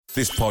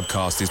This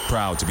podcast is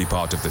proud to be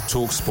part of the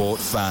TalkSport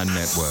Fan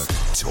Network.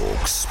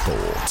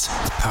 TalkSport.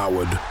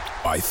 Powered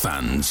by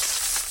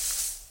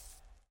fans.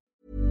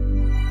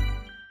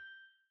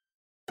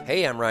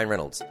 Hey, I'm Ryan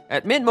Reynolds.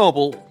 At Mint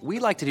Mobile, we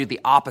like to do the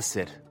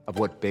opposite of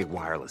what Big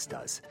Wireless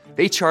does.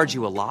 They charge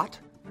you a lot,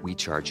 we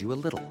charge you a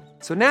little.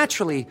 So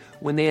naturally,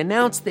 when they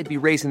announced they'd be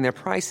raising their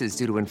prices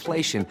due to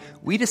inflation,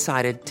 we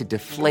decided to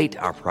deflate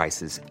our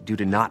prices due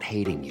to not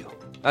hating you.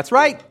 That's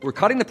right. We're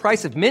cutting the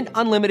price of Mint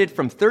Unlimited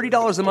from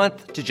 $30 a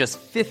month to just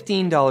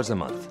 $15 a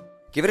month.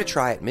 Give it a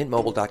try at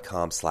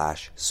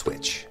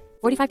mintmobile.com/switch.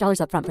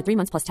 $45 up front for 3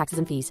 months plus taxes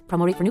and fees.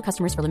 Promo rate for new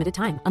customers for limited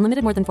time.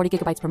 Unlimited more than 40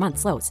 gigabytes per month.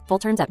 Slows full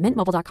terms at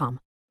mintmobile.com.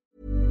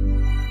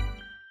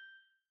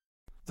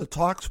 The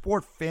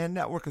TalkSport Fan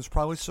Network is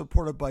proudly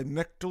supported by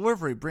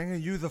McDelivery,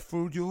 bringing you the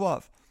food you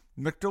love.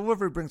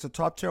 McDelivery brings a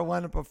top-tier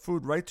lineup of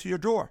food right to your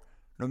door.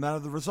 No matter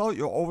the result,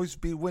 you'll always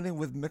be winning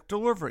with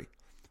McDelivery.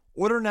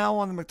 Order now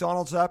on the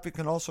McDonald's app. You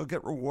can also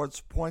get rewards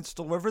points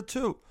delivered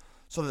too,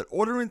 so that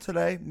ordering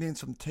today means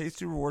some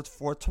tasty rewards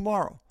for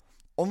tomorrow.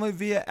 Only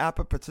via app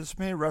at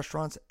participating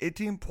restaurants.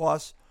 18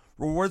 plus.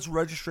 Rewards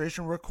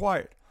registration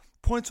required.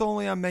 Points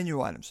only on menu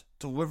items.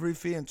 Delivery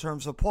fee and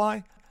terms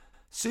apply.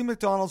 See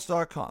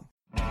McDonald's.com.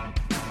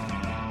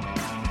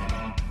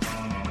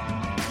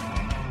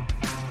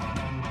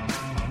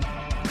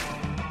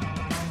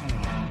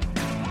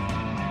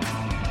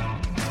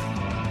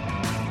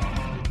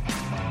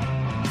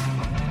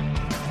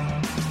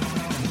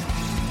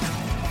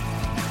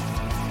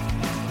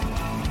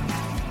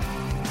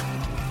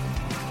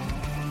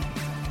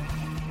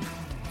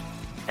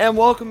 And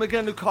welcome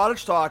again to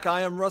Cottage Talk.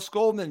 I am Russ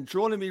Goldman.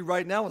 Joining me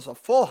right now is a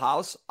full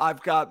house.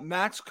 I've got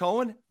Max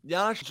Cohen,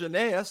 Janis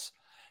Janaeus,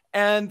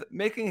 and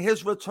making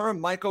his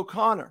return, Mike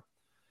O'Connor.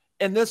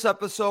 In this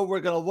episode, we're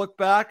going to look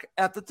back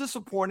at the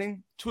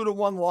disappointing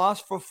 2-1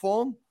 loss for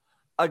Fulham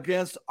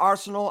against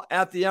Arsenal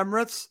at the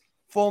Emirates.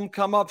 Fulham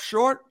come up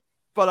short,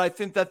 but I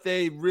think that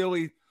they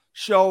really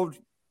showed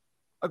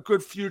a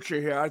good future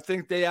here. I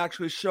think they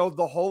actually showed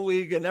the whole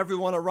league and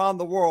everyone around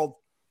the world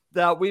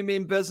that we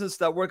mean business,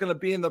 that we're going to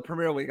be in the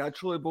Premier League. I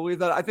truly believe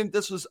that. I think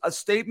this was a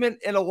statement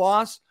in a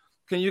loss.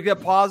 Can you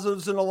get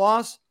positives in a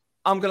loss?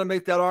 I'm going to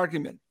make that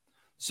argument.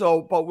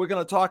 So, but we're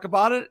going to talk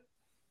about it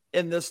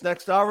in this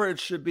next hour. It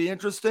should be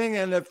interesting.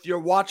 And if you're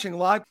watching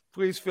live,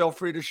 please feel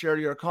free to share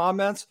your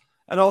comments.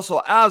 And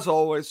also, as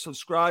always,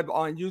 subscribe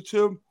on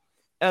YouTube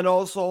and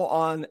also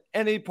on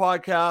any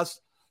podcast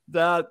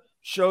that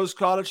shows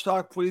Cottage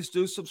Talk. Please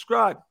do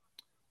subscribe.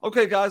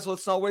 Okay, guys,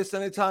 let's not waste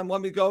any time. Let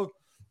me go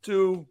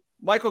to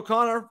Mike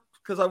O'Connor,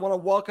 because I want to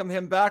welcome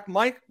him back.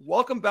 Mike,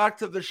 welcome back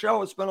to the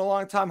show. It's been a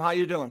long time. How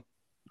you doing?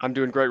 I'm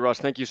doing great, Russ.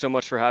 Thank you so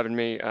much for having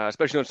me,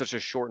 especially on such a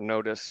short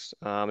notice.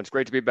 It's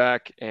great to be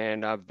back,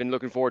 and I've been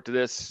looking forward to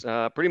this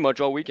pretty much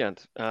all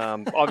weekend.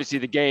 Obviously,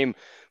 the game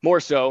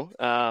more so.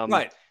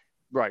 Right.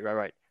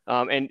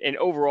 And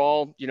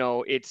overall, you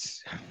know,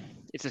 it's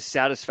a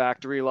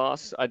satisfactory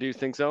loss. I do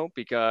think so,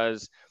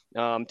 because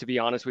to be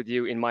honest with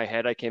you, in my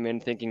head, I came in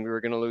thinking we were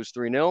going to lose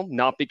 3-0,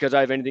 not because I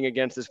have anything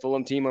against this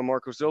Fulham team or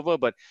Marco Silva,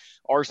 but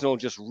Arsenal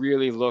just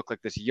really looked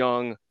like this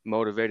young,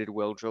 motivated,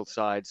 well-drilled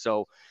side.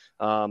 So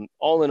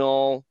all in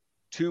all,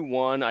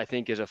 2-1, I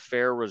think, is a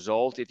fair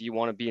result if you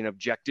want to be an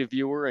objective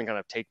viewer and kind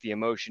of take the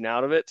emotion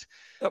out of it.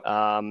 Yep.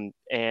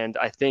 And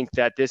I think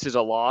that this is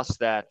a loss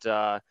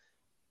that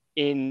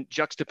in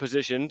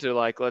juxtaposition to,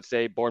 like, let's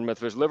say Bournemouth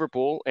versus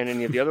Liverpool and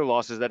any of the other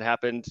losses that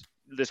happened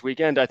this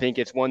weekend, I think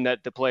it's one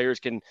that the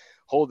players can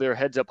hold their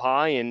heads up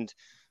high, and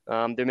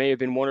there may have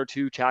been one or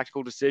two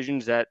tactical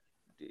decisions that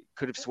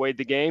could have swayed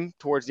the game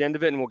towards the end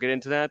of it, and we'll get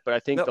into that. But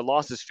I think the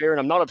loss is fair, and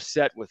I'm not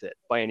upset with it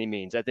by any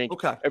means. I think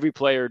every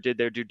player did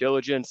their due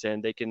diligence,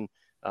 and they can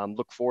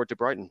look forward to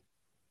Brighton.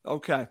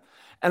 Okay.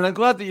 And I'm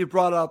glad that you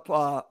brought up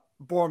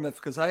Bournemouth,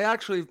 because I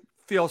actually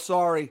feel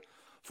sorry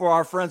for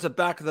our friends at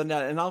Back of the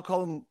Net, and I'll call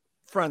them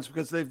friends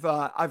because they've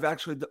I've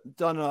actually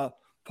done a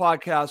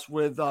podcast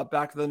with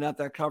Back of the Net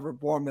that covered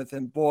Bournemouth,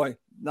 and boy,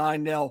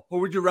 9-0. Who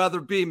would you rather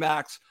be,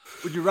 Max?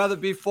 Would you rather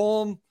be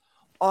Fulham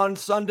on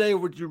Sunday, or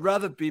would you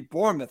rather be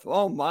Bournemouth?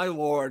 Oh, my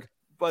Lord.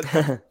 But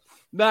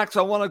Max,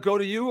 I want to go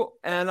to you,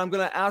 and I'm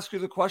going to ask you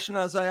the question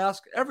as I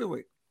ask every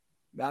week.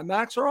 Mad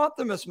Max or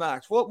Optimist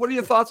Max? What are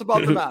your thoughts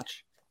about the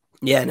match?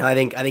 Yeah, no, I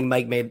think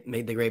Mike made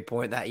the great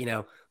point that, you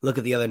know, look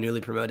at the other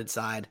newly promoted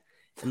side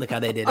and look how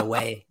they did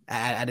away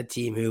at a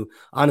team who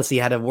honestly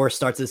had a worse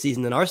start to the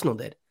season than Arsenal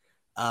did.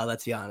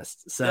 Let's be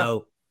honest.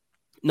 So,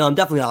 no, I'm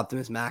definitely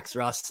Optimist Max,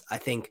 Russ. I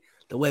think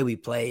the way we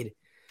played,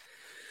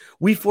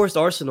 we forced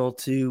Arsenal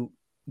to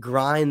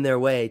grind their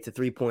way to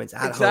 3 points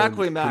at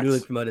home. Max. Newly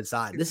promoted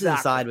side. This is a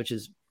side which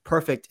is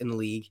perfect in the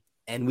league,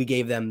 and we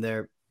gave them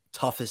their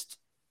toughest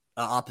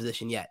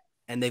opposition yet.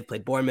 And they've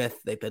played Bournemouth,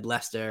 they played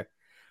Leicester,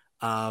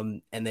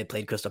 and they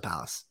played Crystal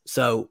Palace.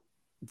 So,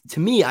 to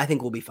me, I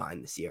think we'll be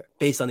fine this year,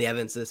 based on the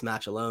evidence of this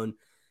match alone,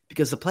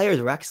 because the players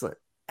are excellent.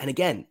 And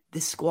again,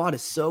 this squad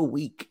is so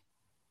weak.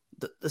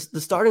 The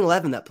starting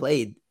 11 that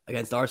played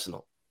against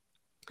Arsenal,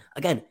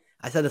 again,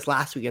 I said this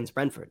last week against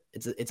Brentford.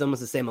 It's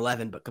almost the same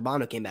 11, but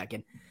Cabano came back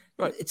in.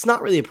 Right. It's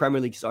not really a Premier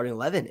League starting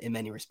 11 in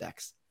many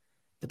respects.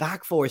 The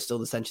back four is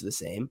still essentially the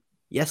same.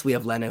 Yes, we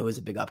have Leno, who is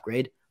a big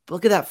upgrade, but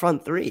look at that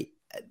front three.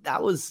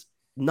 That was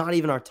not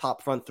even our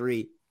top front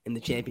three in the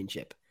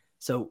championship.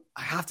 So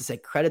I have to say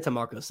credit to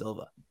Marco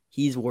Silva.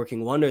 He's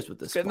working wonders with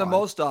this Getting squad. the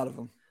most out of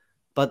him.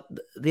 But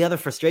the other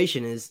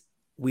frustration is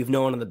we've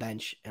no one on the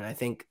bench. And I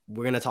think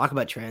we're going to talk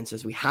about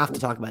transfers. We have to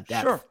talk about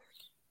depth. Sure.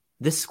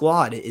 This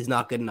squad is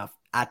not good enough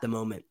at the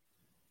moment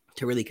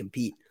to really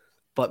compete.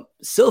 But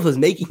Silva's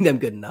making them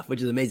good enough,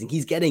 which is amazing.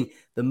 He's getting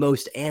the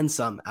most and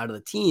some out of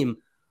the team.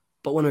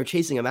 But when we're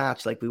chasing a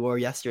match like we were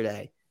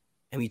yesterday,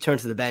 and we turn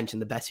to the bench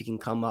and the best you can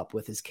come up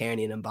with is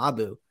Kearney and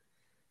Mbabu,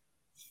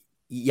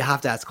 you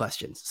have to ask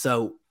questions.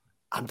 So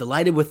I'm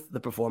delighted with the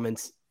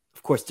performance.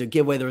 Of course, to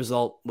give away the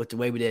result with the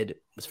way we did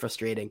was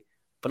frustrating.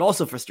 But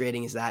also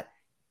frustrating is that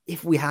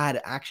if we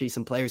had actually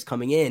some players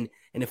coming in,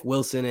 and if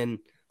Wilson and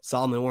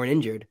Solomon weren't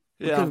injured,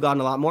 we could have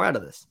gotten a lot more out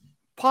of this.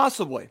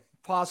 Possibly,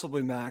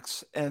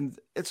 Max. And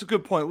it's a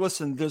good point.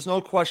 Listen, there's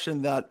no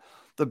question that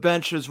the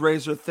bench is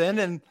razor thin,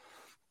 and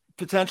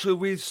potentially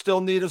we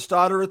still need a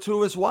starter or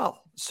two as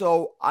well.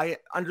 So I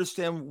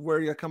understand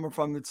where you're coming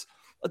from. It's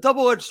a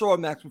double-edged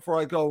sword, Max, before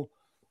I go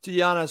to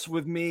Giannis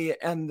with me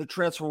and the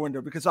transfer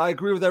window, because I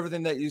agree with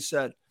everything that you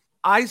said.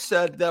 I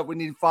said that we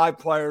need 5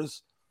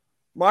 players.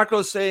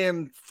 Marco's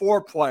saying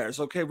 4 players.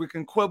 Okay, we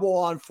can quibble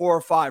on 4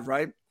 or 5,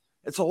 right?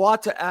 It's a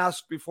lot to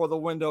ask before the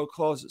window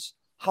closes.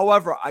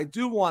 However, I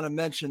do want to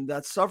mention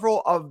that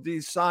several of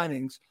these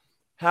signings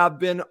have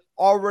been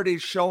already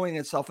showing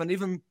itself, and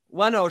even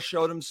Leno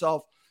showed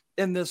himself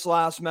in this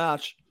last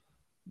match.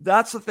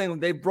 That's the thing.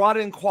 They brought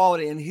in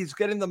quality, and he's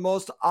getting the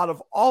most out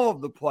of all of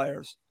the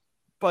players.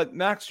 But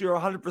Max, you're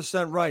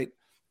 100% right.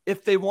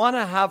 If they want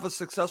to have a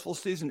successful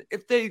season,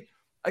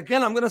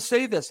 again, I'm going to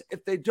say this,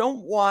 if they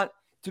don't want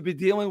to be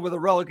dealing with a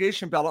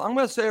relegation battle, I'm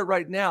going to say it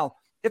right now.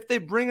 If they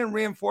bring in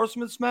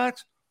reinforcements,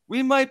 Max,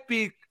 we might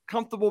be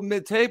comfortable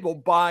mid-table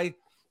by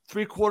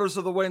 3/4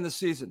 of the way in the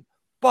season.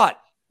 But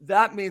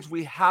that means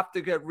we have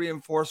to get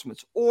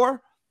reinforcements,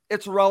 or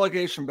it's a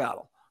relegation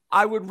battle.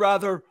 I would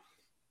rather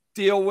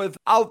deal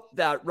without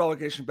that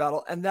relegation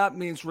battle, and that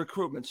means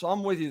recruitment. So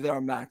I'm with you there,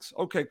 Max.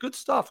 Okay, good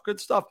stuff.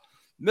 Mr.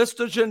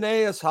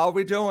 Janaeus, how are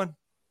we doing?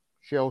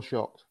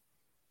 Shell-shocked.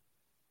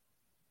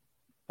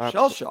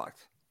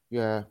 Shell-shocked?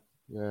 Yeah.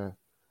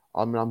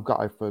 I mean, I'm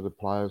gutted for the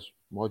players.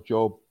 My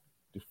job,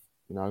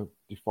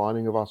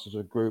 defining of us as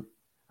a group,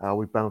 how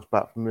we bounce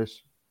back from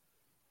this.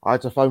 I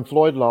had to phone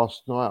Floyd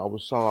last night. I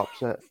was so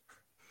upset.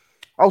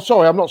 Oh,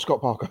 sorry, I'm not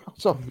Scott Parker.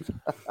 Sorry.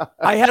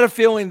 I had a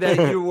feeling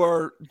that you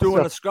were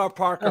doing a Scott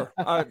Parker.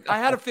 I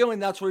had a feeling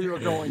that's where you were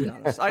going,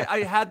 Giannis.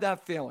 I had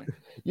that feeling.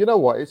 You know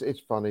what? It's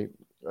funny.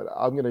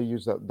 I'm going to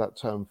use that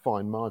term,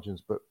 fine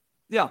margins, but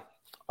yeah.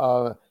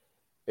 A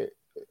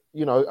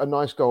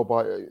nice goal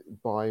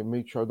by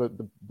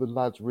Mitro. The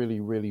lads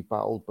really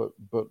battled,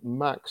 but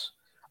Max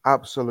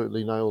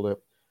absolutely nailed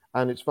it.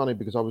 And it's funny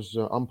because I was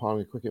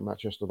umpiring a cricket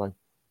match yesterday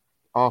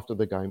after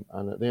the game,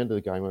 and at the end of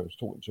the game I was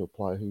talking to a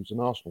player who's an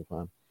Arsenal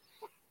fan,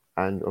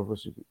 and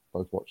obviously we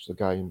both watched the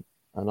game,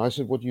 and I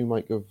said, what do you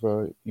make of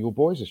your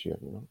boys this year?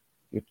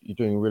 You're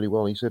doing really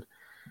well. And he said,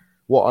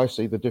 what I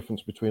see the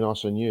difference between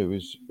us and you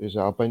is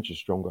our bench is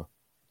stronger.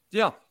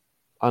 Yeah.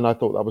 And I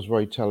thought that was a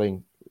very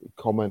telling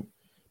comment,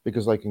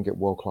 because they can get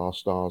world-class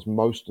stars.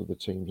 Most of the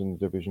teams in the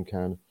division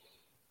can.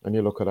 And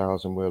you look at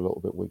ours and we're a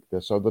little bit weak there.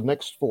 So the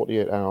next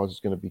 48 hours is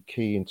going to be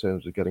key in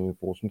terms of getting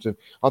enforcements in.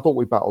 I thought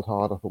we battled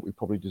hard. I thought we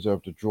probably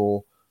deserved a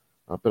draw.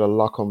 A bit of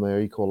luck on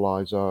their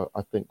equaliser.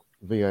 I think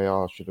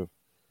VAR should have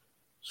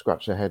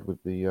scratched their head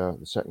with the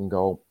second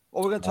goal.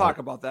 Well, we're going to talk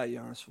about that,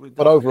 Giannis.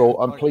 But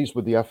overall, I'm pleased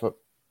with the effort.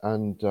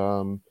 And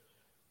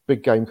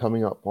big game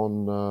coming up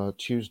on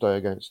Tuesday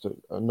against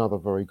another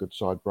very good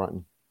side,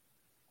 Brighton.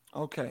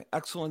 Okay,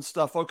 excellent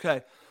stuff.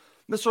 Okay,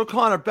 Mr.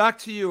 O'Connor, back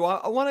to you.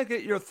 I want to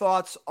get your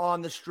thoughts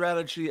on the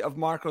strategy of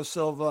Marco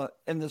Silva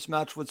in this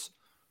match. What's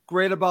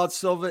great about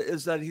Silva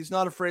is that he's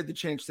not afraid to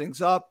change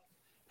things up,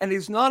 and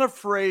he's not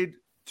afraid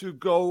to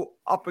go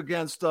up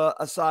against a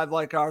side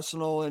like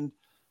Arsenal. And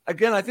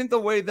again, I think the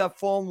way that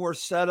Fulham were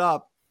set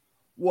up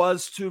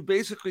was to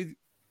basically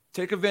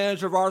take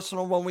advantage of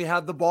Arsenal when we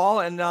had the ball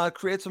and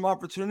create some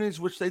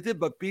opportunities, which they did,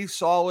 but be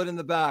solid in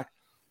the back.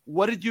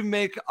 What did you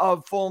make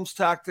of Fulham's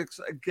tactics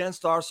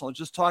against Arsenal?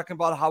 Just talking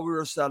about how we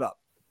were set up.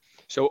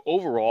 So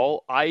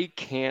overall, I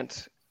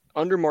can't,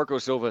 under Marco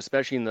Silva,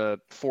 especially in the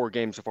 4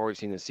 games so far we've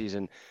seen this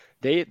season,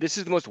 this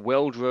is the most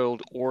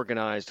well-drilled,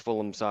 organized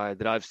Fulham side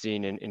that I've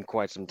seen in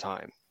quite some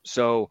time.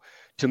 So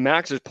to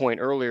Max's point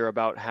earlier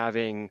about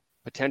having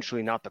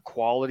potentially not the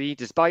quality,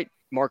 despite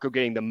Marco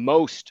getting the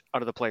most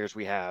out of the players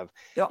we have,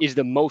 is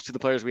the most of the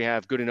players we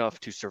have good enough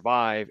to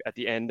survive at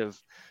the end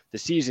of the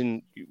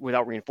season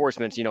without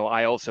reinforcements?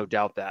 I also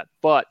doubt that.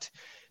 But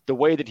the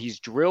way that he's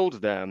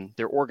drilled them,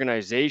 their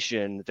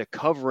organization, the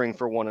covering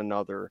for one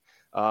another,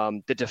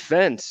 the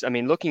defense. I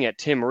mean, looking at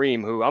Tim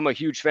Ream, who I'm a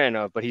huge fan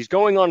of, but he's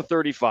going on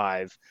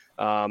 35,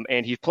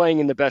 and he's playing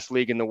in the best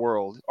league in the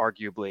world,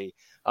 arguably.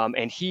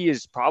 And he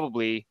is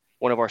probably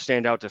one of our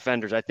standout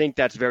defenders. I think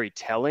that's very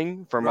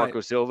telling for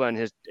Marco Silva and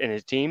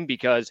his team,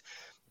 because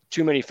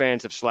too many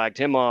fans have slagged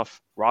him off.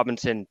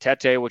 Robinson,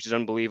 Tete, which is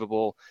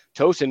unbelievable.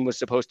 Tosin was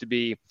supposed to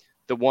be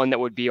the one that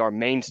would be our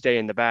mainstay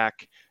in the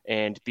back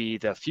and be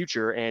the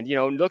future. And,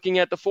 looking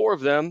at the four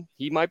of them,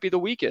 he might be the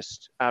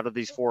weakest out of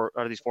these four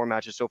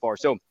matches so far.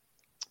 So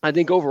I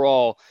think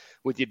overall,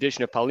 with the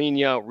addition of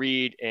Palhinha,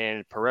 Reed,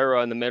 and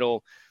Pereira in the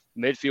middle,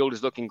 midfield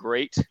is looking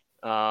great.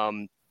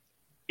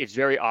 It's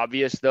very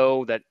obvious,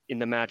 though, that in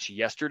the match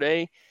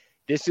yesterday,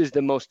 this is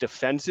the most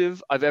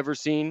defensive I've ever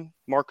seen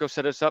Marco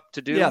set us up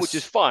to do, which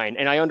is fine.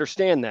 And I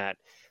understand that.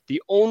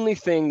 The only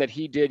thing that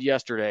he did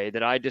yesterday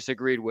that I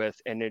disagreed with,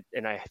 and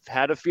I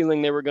had a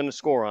feeling they were going to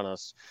score on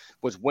us,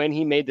 was when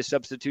he made the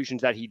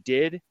substitutions that he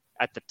did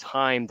at the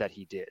time that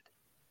he did.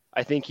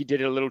 I think he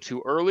did it a little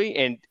too early,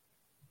 and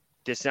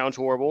this sounds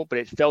horrible, but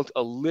it felt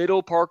a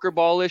little Parker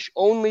Ballish,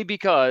 only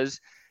because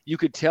you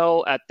could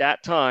tell at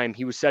that time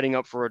he was setting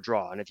up for a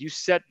draw. And if you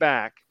set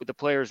back with the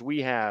players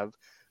we have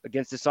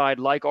against a side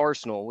like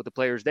Arsenal, with the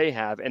players they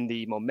have and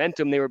the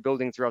momentum they were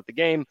building throughout the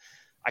game,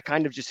 I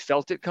kind of just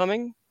felt it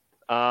coming.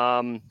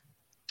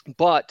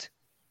 But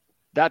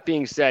that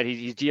being said,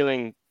 he's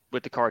dealing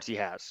with the cards he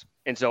has.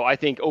 And so I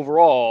think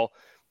overall,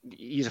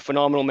 he's a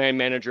phenomenal man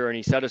manager, and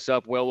he set us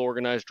up well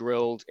organized,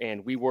 drilled,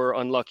 and we were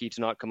unlucky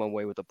to not come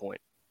away with a point.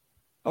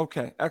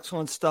 Okay,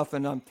 excellent stuff.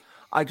 And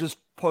I just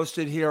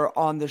posted here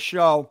on the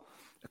show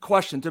a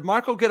question. Did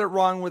Marco get it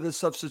wrong with his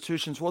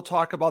substitutions? We'll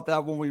talk about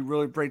that when we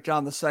really break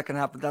down the second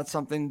half, but that's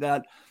something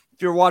that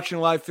if you're watching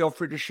live, feel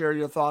free to share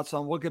your thoughts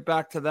on. We'll get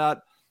back to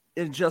that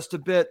in just a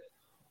bit.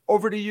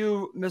 Over to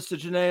you, Mr.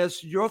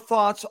 Janaeus. Your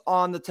thoughts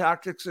on the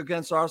tactics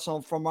against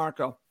Arsenal from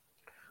Marco?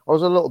 I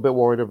was a little bit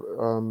worried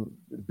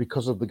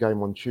because of the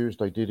game on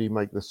Tuesday. Did he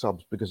make the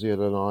subs because he had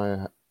an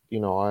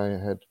eye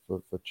ahead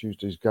for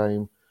Tuesday's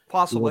game?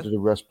 Possibly. He wanted to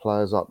rest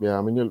players up. Yeah,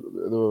 I mean, there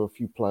were a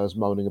few players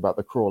moaning about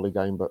the Crawley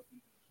game, but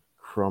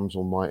crumbs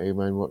almighty,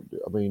 man.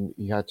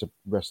 He had to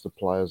rest the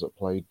players that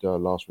played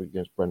last week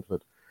against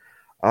Brentford.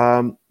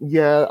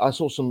 I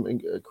saw some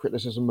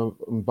criticism of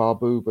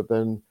Mbabu, but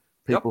then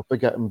people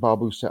forget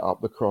Mbabu set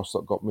up the cross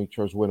that got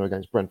Mitro's winner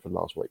against Brentford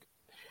last week.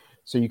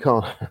 So you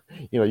can't,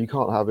 you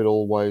can't have it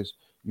always.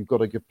 You've got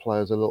to give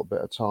players a little bit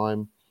of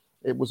time.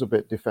 It was a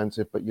bit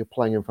defensive, but you're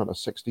playing in front of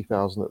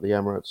 60,000 at the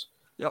Emirates,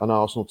 an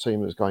Arsenal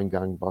team that's going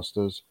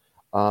gangbusters.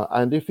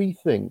 And if he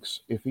thinks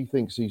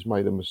he's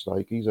made a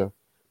mistake, he's a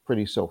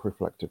pretty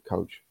self-reflective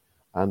coach,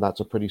 and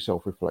that's a pretty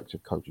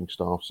self-reflective coaching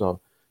staff.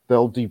 So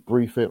they'll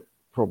debrief it,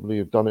 probably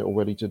have done it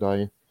already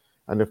today.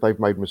 And if they've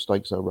made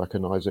mistakes, they'll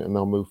recognise it and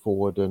they'll move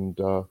forward and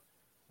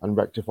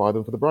rectify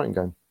them for the Brighton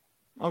game.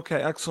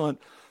 Okay, excellent.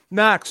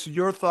 Max,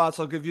 your thoughts.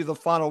 I'll give you the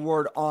final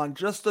word on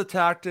just the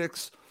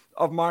tactics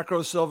of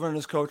Marco Silva and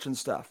his coaching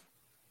staff.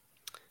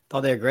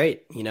 Thought they're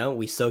great.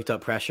 We soaked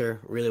up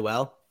pressure really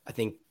well. I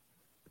think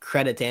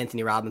credit to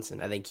Anthony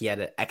Robinson. I think he had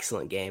an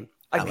excellent game.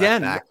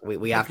 Again,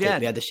 we had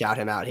to shout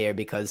him out here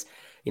because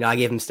I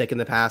gave him stick in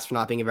the past for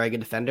not being a very good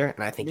defender,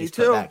 and I think he's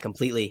put that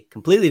completely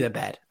to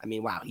bed. I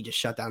mean, wow, he just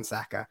shut down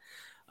Saka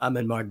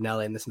and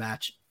Martinelli in this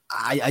match.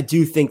 I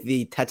do think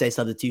the Tete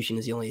substitution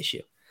is the only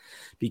issue,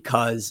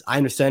 because I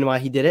understand why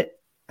he did it.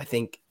 I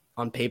think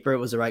on paper it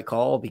was the right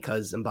call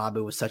because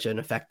Mbabu was such an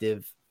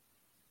effective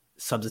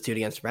substitute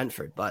against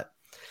Brentford. But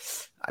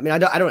I mean, I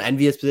don't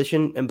envy his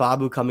position,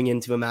 Mbabu, coming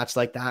into a match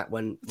like that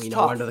when we're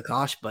under the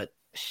cosh, but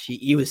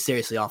he was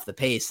seriously off the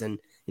pace, and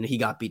he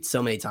got beat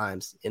so many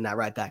times in that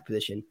right back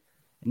position,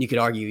 and you could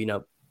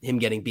argue him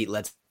getting beat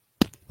led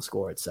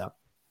scored. So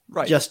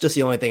just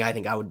the only thing I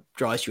think I would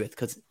draw issue with,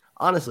 because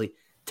honestly,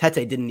 Tete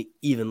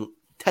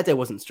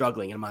wasn't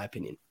struggling in my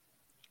opinion.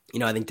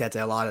 I think Tete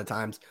a lot of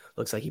times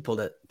looks like he pulled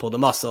a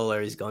muscle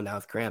or he's going down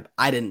with cramp.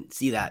 I didn't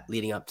see that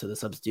leading up to the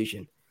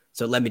substitution,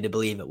 so it led me to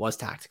believe it was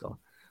tactical.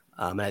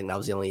 I think that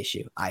was the only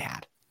issue I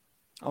had.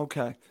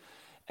 Okay.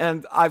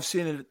 And I've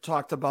seen it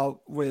talked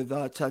about with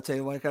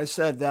Tete. Like I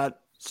said,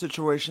 that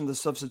situation, the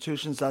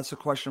substitutions, that's a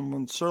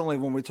question certainly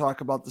when we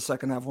talk about the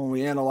second half, when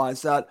we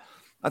analyze that.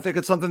 I think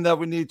it's something that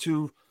we need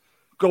to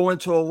go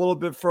into a little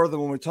bit further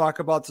when we talk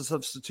about the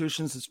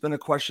substitutions. It's been a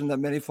question that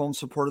many Fulham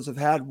supporters have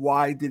had.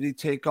 Why did he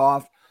take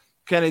off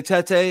Kenny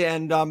Tete?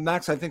 And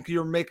Max, I think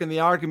you're making the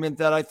argument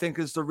that I think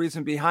is the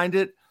reason behind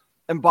it.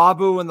 And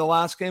Mbabu in the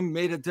last game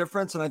made a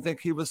difference, and I think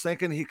he was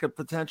thinking he could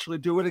potentially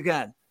do it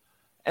again.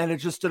 And it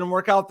just didn't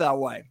work out that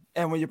way.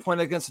 And when you play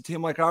against a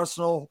team like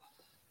Arsenal,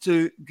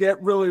 to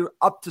get really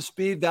up to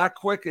speed that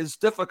quick is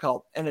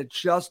difficult, and it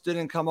just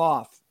didn't come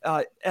off.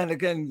 And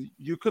again,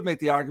 you could make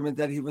the argument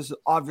that he was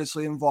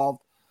obviously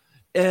involved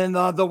in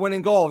the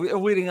winning goal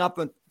leading up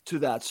to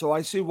that. So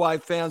I see why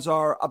fans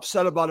are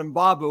upset about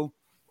Mbabu,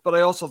 but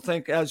I also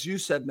think, as you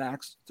said,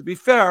 Max, to be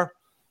fair,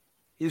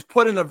 he's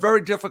put in a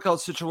very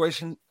difficult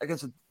situation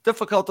against a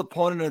difficult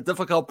opponent in a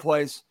difficult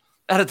place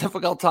at a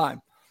difficult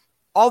time.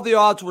 All the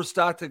odds were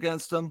stacked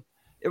against him.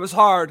 It was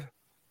hard,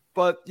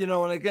 but,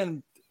 and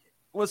again,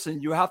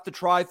 listen, you have to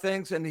try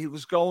things, and he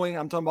was going,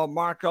 I'm talking about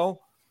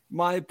Marco,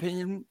 my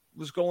opinion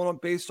was going on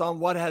based on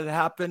what had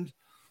happened,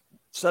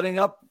 setting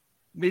up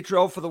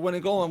Mitro for the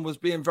winning goal and was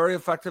being very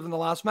effective in the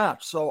last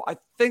match. So I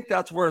think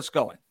that's where it's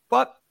going,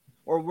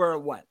 or where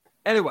it went.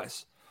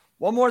 Anyways,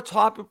 one more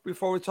topic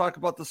before we talk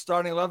about the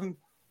starting 11.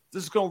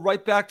 This is going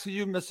right back to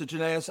you, Mr.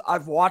 Janaeus.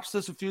 I've watched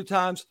this a few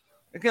times.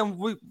 Again,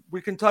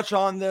 we can touch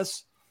on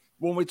this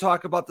when we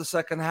talk about the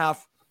second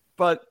half,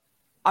 but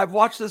I've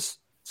watched this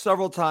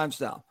several times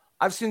now.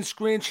 I've seen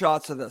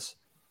screenshots of this.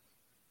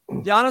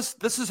 Giannis,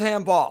 this is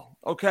handball,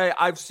 okay?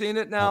 I've seen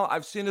it now.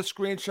 I've seen a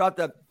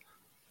screenshot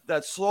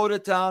that slowed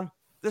it down.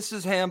 This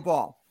is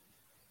handball.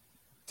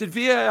 Did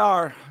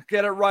VAR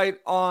get it right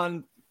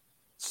on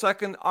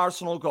second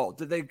Arsenal goal?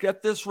 Did they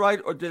get this right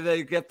or did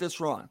they get this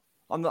wrong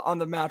on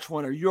the match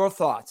winner? Your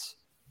thoughts?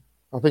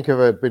 I think if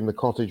it had been the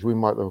Cottage, we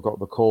might have got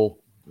the call.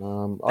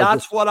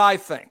 That's what I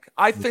think.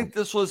 I think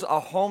this was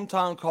a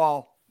hometown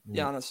call,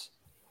 Giannis.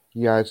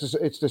 Yeah,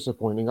 it's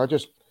disappointing.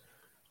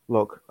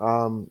 Look,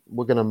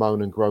 we're going to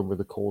moan and groan with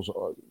the calls.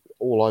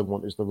 All I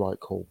want is the right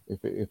call.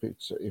 If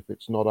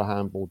it's not a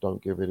handball,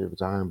 don't give it. If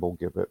it's a handball,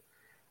 give it.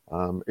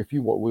 If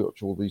you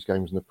watch all these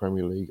games in the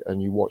Premier League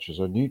and you watch as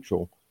a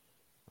neutral,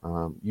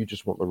 you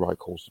just want the right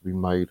calls to be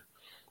made.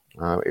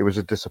 It was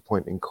a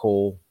disappointing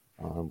call.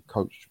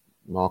 Coach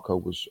Marco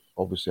was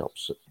obviously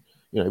upset.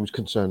 He was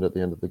concerned at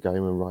the end of the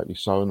game, and rightly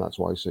so. And that's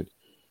why he said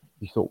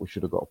he thought we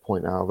should have got a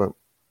point out of it.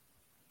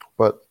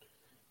 But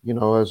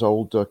as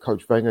old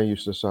Coach Wenger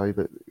used to say,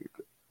 that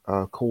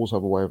calls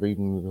have a way of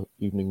evening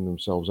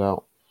themselves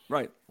out.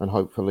 Right. And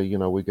hopefully,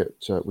 we get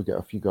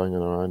a few going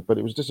on our own. But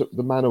it was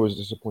the manner was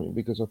disappointing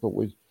because I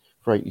thought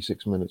for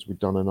 86 minutes we'd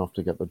done enough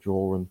to get the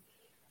draw, and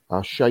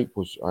our shape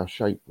was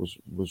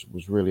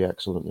really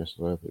excellent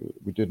yesterday.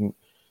 We didn't,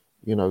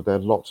 they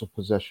had lots of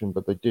possession,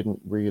 but they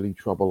didn't really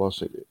trouble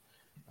us.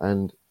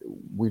 And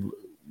we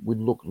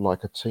looked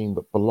like a team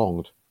that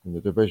belonged in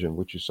the division,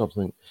 which is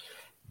something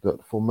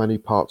that for many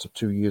parts of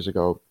 2 years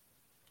ago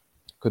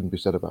couldn't be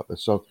said about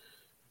this. So,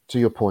 to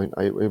your point,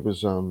 it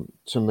was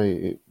to me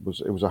it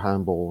was a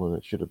handball and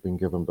it should have been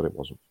given, but it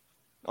wasn't.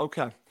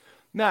 Okay,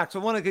 Max, I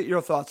want to get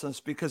your thoughts on this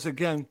because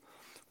again,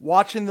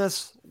 watching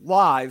this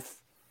live,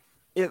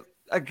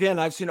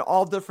 I've seen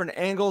all different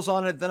angles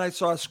on it. Then I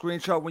saw a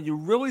screenshot. When you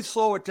really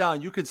slow it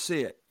down, you could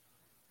see it,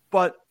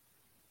 but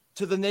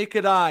to the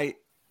naked eye,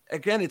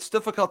 again, it's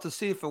difficult to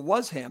see if it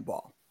was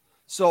handball.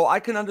 So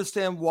I can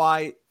understand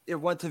why it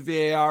went to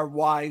VAR,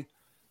 why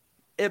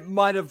it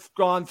might have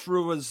gone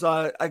through as,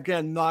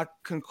 again, not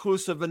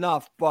conclusive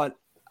enough. But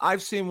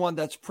I've seen one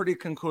that's pretty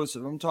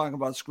conclusive. I'm talking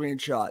about a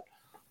screenshot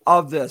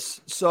of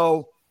this.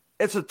 So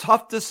it's a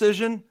tough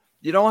decision.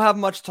 You don't have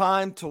much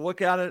time to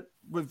look at it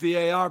with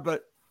VAR,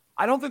 but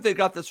I don't think they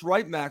got this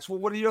right, Max. Well,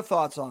 what are your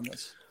thoughts on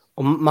this?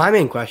 Well, my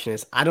main question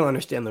is I don't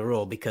understand the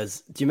rule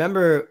because do you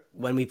remember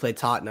when we played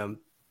Tottenham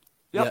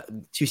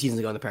 2 seasons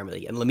ago in the Premier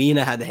League and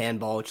Lamina had the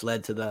handball, which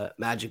led to the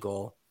magic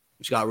goal,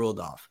 which got ruled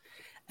off.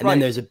 And then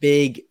there's a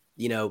big,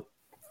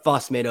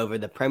 fuss made over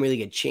the Premier League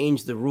had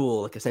changed the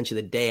rule, like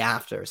essentially the day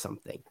after or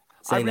something,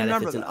 saying that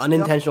if it's an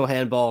unintentional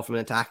handball from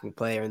an attacking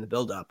player in the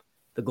build-up,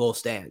 the goal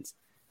stands.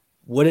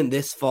 Wouldn't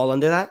this fall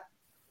under that?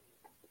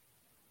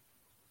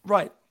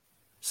 Right.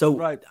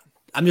 So I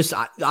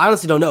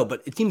honestly don't know,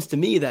 but it seems to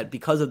me that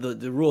because of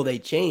the rule they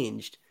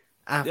changed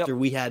after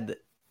we had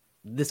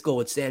this goal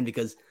would stand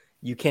because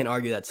you can't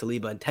argue that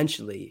Saliba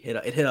intentionally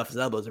hit off his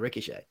elbow as a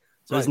ricochet.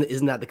 So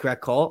isn't that the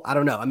correct call? I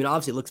don't know. I mean,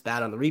 obviously it looks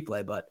bad on the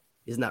replay, but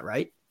isn't that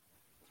right?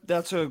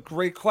 That's a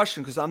great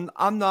question because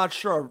I'm not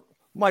sure.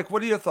 Mike,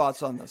 what are your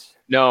thoughts on this?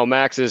 No,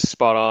 Max is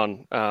spot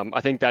on. I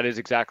think that is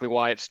exactly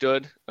why it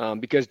stood.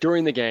 Because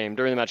during the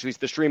match, at least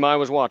the stream I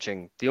was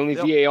watching, the only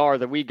VAR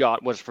that we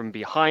got was from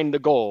behind the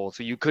goal,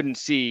 so you couldn't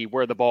see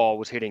where the ball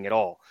was hitting at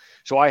all.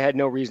 So I had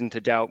no reason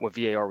to doubt what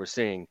VAR was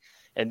seeing.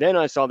 And then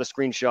I saw the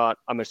screenshot.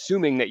 I'm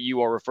assuming that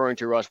you are referring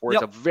to, Russ, where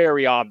it's a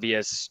very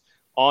obvious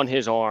on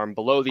his arm,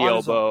 below the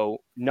elbow,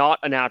 not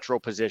a natural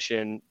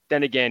position.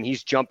 Then again,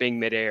 he's jumping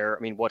midair. I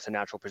mean, what's a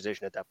natural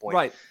position at that point?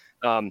 Right.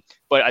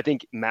 But I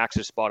think Max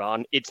is spot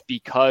on. It's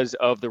because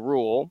of the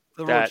rule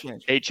that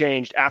they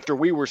changed after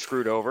we were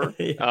screwed over,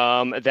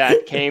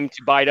 that came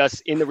to bite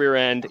us in the rear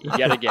end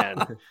yet again.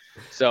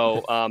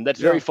 So that's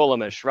very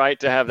Fulhamish, right,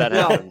 to have that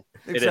happen.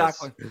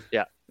 Exactly. It is.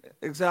 Yeah.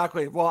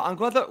 Exactly. Well, I'm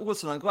glad that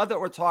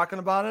we're talking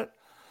about it.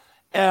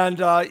 And,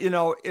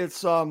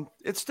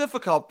 it's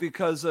difficult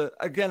because,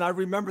 again, I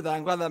remember that.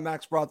 I'm glad that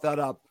Max brought that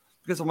up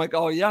because I'm like,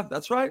 oh, yeah,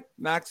 that's right.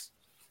 Max,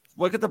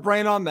 look at the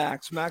brain on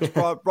Max. Max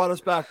brought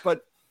us back.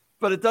 But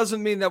it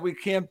doesn't mean that we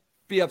can't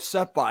be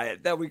upset by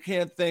it, that we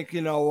can't think,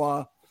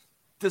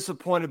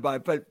 disappointed by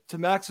it. But to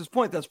Max's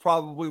point, that's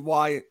probably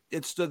why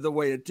it stood the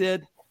way it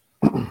did.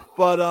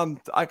 But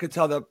I could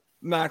tell that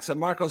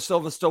Marco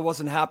Silva still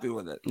wasn't happy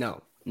with it.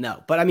 No.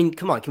 But, I mean,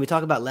 come on. Can we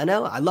talk about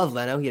Leno? I love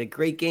Leno. He had a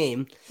great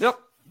game. Yep.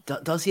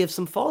 Does he have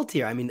some fault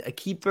here? I mean, a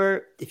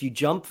keeper, if you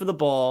jump for the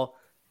ball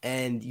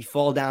and you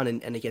fall down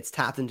and it gets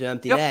tapped into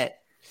empty net,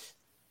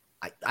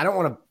 I don't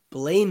want to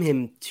blame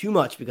him too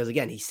much because,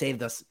 again, he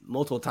saved us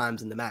multiple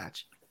times in the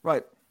match.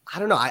 Right. I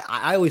don't know.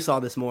 I always saw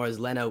this more as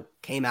Leno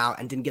came out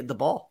and didn't get the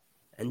ball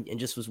and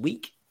just was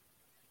weak.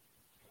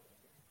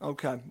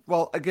 Okay.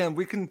 Well, again,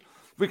 we can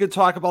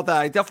talk about that.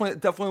 I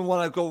definitely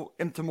want to go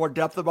into more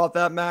depth about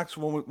that, Max,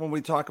 when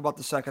we talk about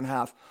the second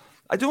half.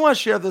 I do want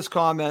to share this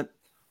comment.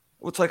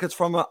 Looks like it's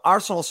from an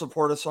Arsenal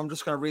supporter, so I'm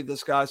just going to read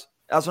this, guys.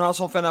 As an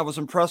Arsenal fan, I was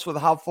impressed with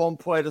how Fulham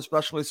played,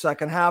 especially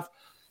second half.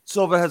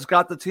 Silva has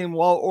got the team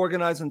well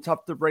organized and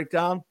tough to break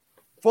down.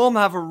 Fulham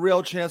have a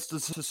real chance to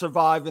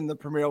survive in the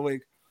Premier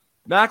League.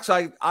 Max,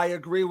 I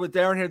agree with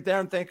Darren here.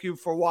 Darren, thank you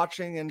for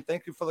watching and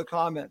thank you for the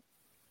comment.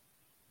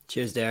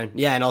 Cheers, Darren.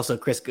 Yeah, and also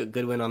Chris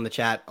Goodwin on the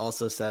chat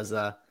also says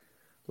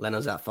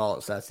Leno's at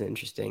fault, so that's an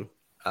interesting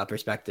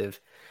perspective.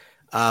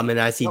 And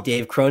I see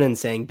Dave Cronin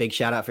saying big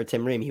shout out for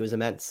Tim Ream. He was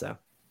immense. So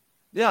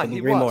yeah,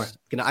 he was.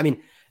 More. I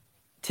mean,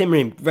 Tim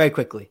Ream, very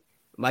quickly.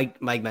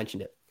 Mike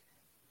mentioned it.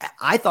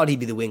 I thought he'd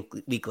be the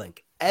weak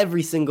link.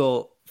 Every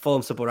single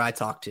Fulham supporter I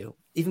talked to,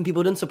 even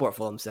people who didn't support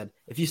Fulham, said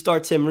if you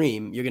start Tim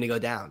Ream, you're going to go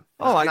down.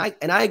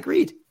 And I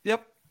agreed.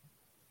 Yep.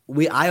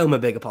 I owe him a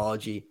big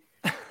apology.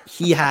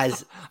 He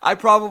has I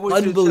probably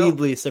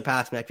unbelievably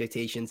surpassed my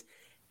expectations.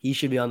 He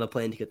should be on the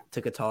plane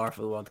to Qatar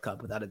for the World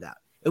Cup without a doubt.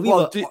 If we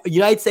have a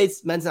United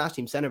States men's national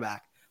team center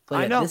back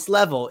playing at this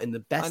level in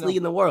the best league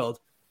in the world,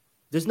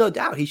 there's no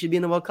doubt he should be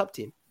in the World Cup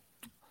team.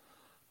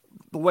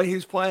 The way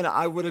he's playing,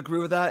 I would agree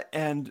with that.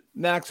 And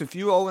Max, if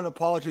you owe an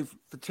apology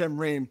for Tim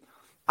Ream,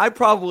 I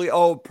probably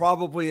owe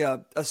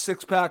a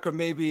six-pack or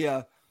maybe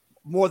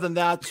more than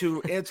that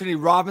to Anthony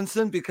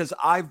Robinson, because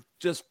I've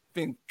just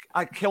been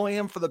killing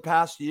him for the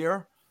past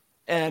year,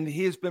 and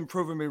he's been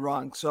proving me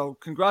wrong. So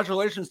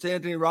congratulations to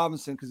Anthony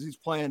Robinson, because he's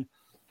playing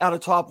at a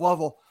top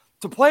level.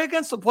 To play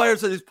against the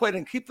players that he's played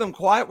and keep them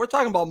quiet, we're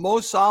talking about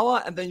Mo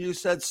Salah, and then you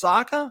said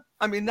Saka.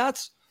 I mean,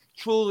 that's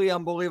truly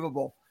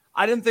unbelievable.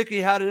 I didn't think he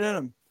had it in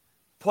him.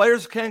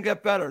 Players can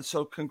get better.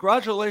 So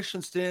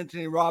congratulations to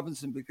Anthony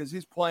Robinson, because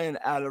he's playing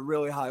at a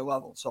really high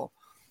level. So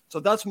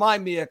that's my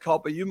mea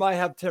culpa. You might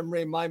have Tim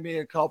Ream. My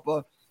mea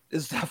culpa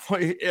is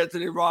definitely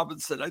Anthony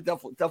Robinson. I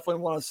definitely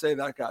want to say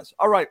that, guys.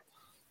 All right,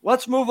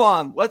 let's move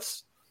on.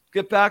 Let's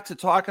get back to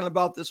talking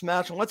about this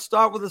match. And let's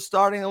start with the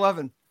starting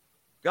 11.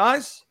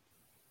 Guys,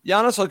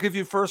 Giannis, I'll give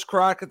you first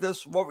crack at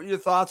this. What were your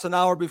thoughts an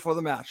hour before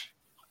the match?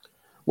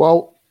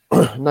 Well,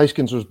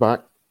 Naiskins was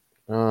back.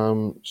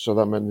 So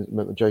that meant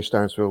that Jay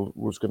Stansfield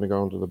was going to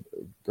go to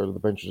the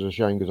bench. As a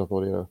shame, because I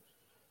thought he had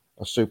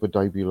a super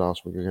debut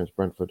last week against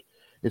Brentford.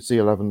 It's the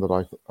 11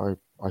 that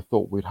I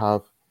thought we'd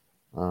have,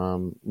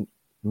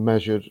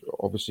 measured,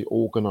 obviously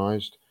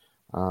organised,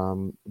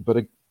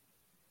 but.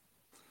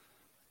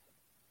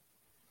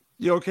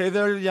 You okay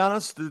there,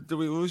 Giannis? Did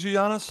we lose you,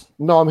 Giannis?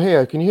 No, I'm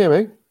here. Can you hear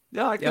me?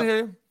 Yeah, I can hear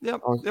you.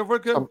 Yep. Yeah, we're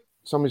good.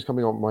 Somebody's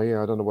coming on my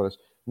ear. I don't know what it is.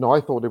 No,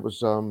 I thought it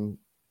was.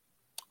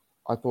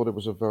 I thought it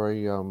was a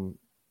very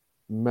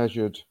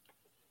measured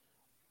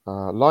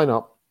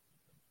lineup.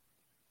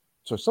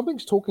 So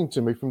something's talking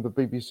to me from the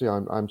BBC.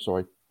 I'm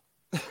sorry.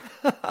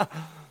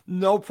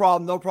 No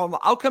problem.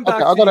 I'll come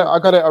back. Okay, I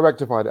got it. I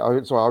rectified it.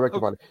 I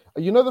rectified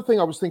it. You know, the thing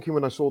I was thinking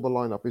when I saw the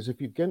lineup is if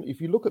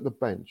you look at the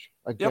bench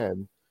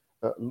again,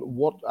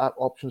 what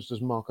options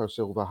does Marco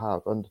Silva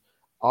have? And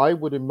I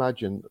would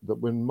imagine that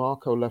when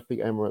Marco left the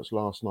Emirates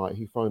last night,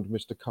 he phoned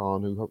Mr.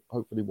 Khan, who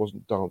hopefully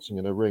wasn't dancing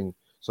in a ring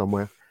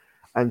somewhere,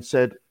 and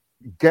said,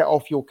 get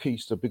off your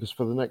keister, because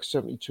for the next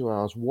 72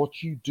 hours,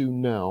 what you do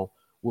now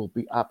will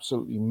be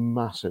absolutely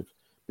massive.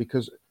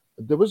 Because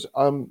there was,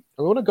 I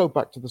want to go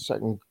back to the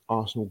second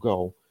Arsenal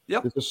goal.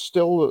 Yep. There's a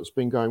still that's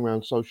been going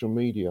around social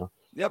media.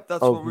 Yep,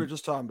 that's what we were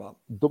just talking about.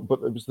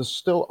 But it was the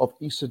still of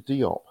Issa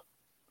Diop.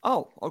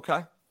 Oh,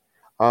 okay.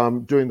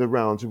 Doing the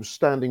rounds. He was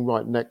standing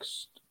right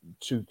next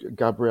to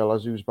Gabriel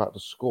as he was about to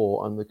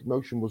score. And the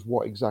notion was,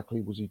 what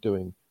exactly was he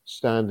doing,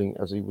 standing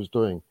as he was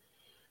doing?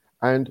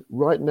 And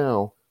right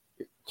now,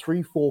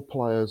 3-4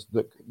 players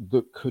that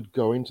could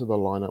go into the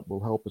lineup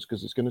will help us,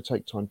 because it's going to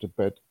take time to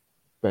bed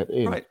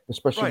in,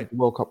 especially with the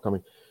World Cup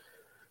coming.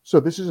 So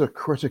this is a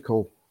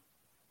critical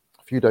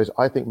few days.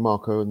 I think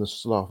Marco and the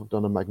staff have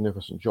done a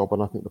magnificent job,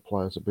 and I think the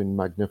players have been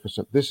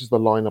magnificent. This is the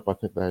lineup I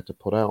think they had to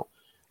put out,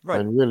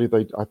 and really,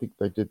 I think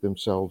they did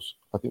themselves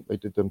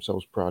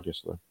proud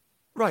yesterday.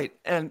 Right,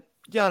 and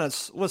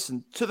Giannis,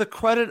 listen, to the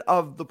credit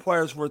of the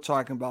players we're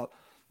talking about,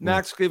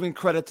 Max giving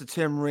credit to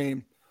Tim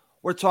Ream.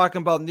 We're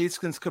talking about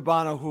Neeskens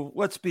Cabana, who,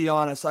 let's be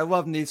honest, I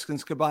love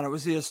Neeskens Cabana.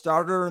 Was he a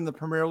starter in the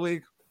Premier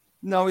League?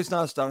 No, he's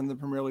not a starter in the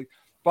Premier League.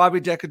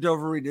 Bobby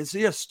Decordova-Reid, is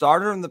he a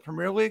starter in the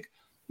Premier League?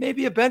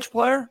 Maybe a bench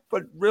player,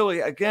 but really,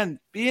 again,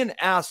 being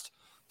asked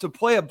to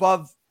play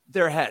above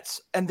their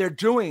heads, and they're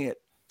doing it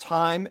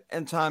time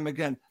and time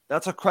again.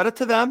 That's a credit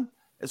to them.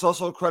 It's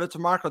also a credit to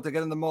Marco to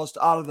getting the most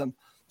out of them.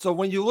 So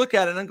when you look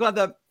at it, and I'm glad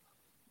that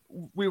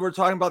we were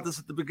talking about this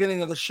at the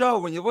beginning of the show,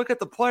 when you look at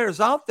the players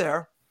out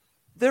there,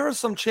 there are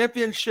some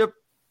championship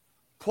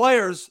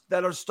players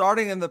that are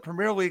starting in the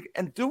Premier League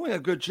and doing a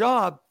good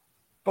job,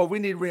 but we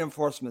need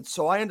reinforcements.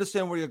 So I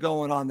understand where you're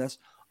going on this.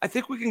 I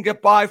think we can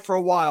get by for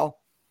a while.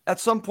 At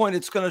some point,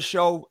 it's going to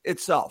show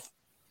itself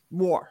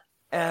more.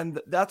 And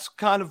that's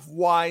kind of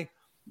why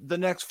the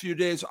next few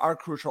days are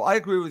crucial. I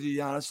agree with you,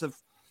 Giannis.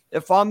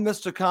 If I'm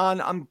Mr. Khan,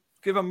 I'm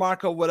giving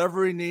Marco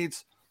whatever he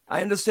needs.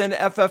 I understand the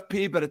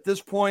FFP, but at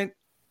this point,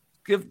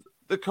 give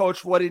the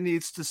coach what he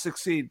needs to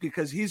succeed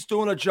because he's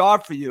doing a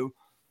job for you,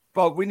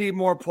 but we need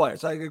more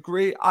players. I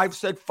agree. I've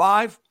said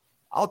 5.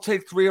 I'll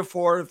take 3 or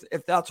 4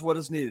 if that's what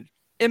is needed.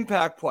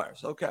 Impact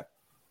players. Okay.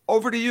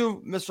 Over to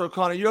you, Mr.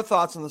 O'Connor. Your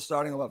thoughts on the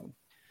starting 11.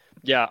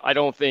 Yeah, I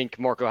don't think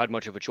Marco had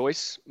much of a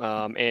choice.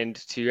 And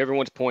to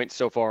everyone's point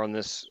so far on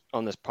this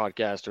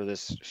podcast or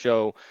this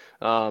show,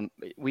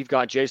 we've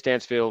got Jay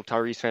Stansfield,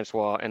 Tyrese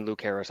Francois, and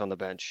Luke Harris on the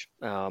bench.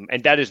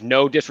 And that is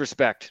no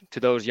disrespect to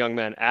those young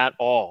men at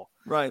all.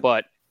 Right.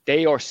 But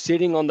they are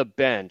sitting on the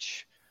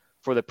bench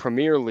for the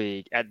Premier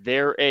League at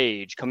their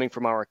age, coming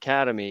from our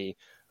academy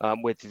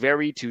with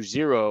very to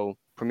zero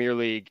Premier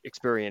League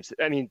experience.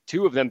 I mean,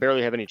 2 of them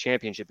barely have any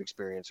championship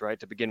experience, right,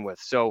 to begin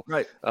with. So,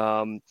 right.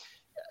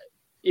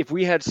 If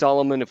we had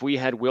Solomon, if we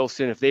had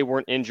Wilson, if they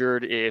weren't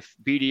injured, if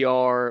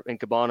BDR and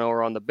Cabano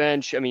are on the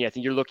bench, I mean, I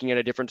think you're looking at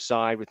a different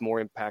side with more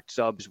impact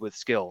subs with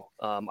skill.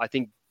 I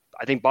think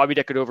Bobby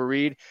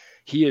Decordova-Reid,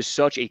 he is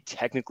such a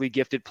technically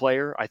gifted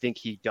player. I think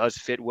he does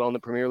fit well in the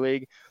Premier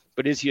League,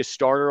 but is he a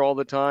starter all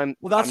the time?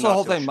 Well, that's the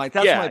whole thing, Mike.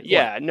 That's my point.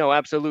 Yeah, no,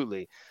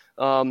 absolutely.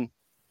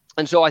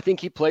 And so I think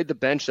he played the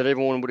bench that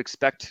everyone would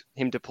expect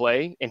him to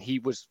play, and he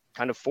was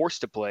kind of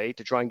forced to play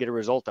to try and get a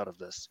result out of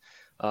this.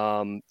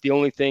 The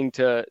only thing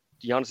to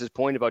Giannis's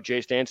point about Jay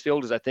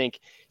Stansfield is I think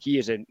he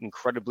is an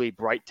incredibly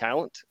bright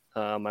talent,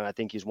 and I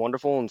think he's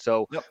wonderful. And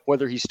so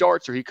whether he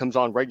starts or he comes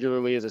on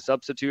regularly as a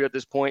substitute at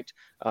this point,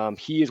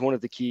 he is one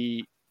of the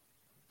key,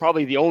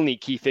 probably the only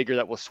key figure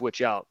that will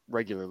switch out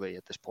regularly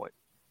at this point.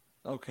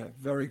 Okay,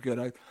 very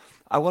good.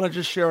 I want to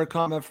just share a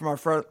comment from our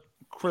friend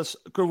Chris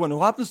Goodwin,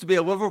 who happens to be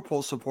a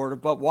Liverpool supporter,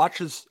 but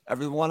watches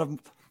every one of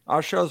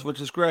our shows, which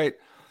is great.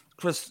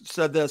 Chris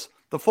said this: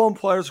 the Fulham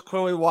players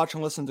clearly watch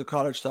and listen to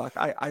Cottage Talk.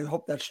 I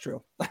hope that's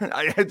true.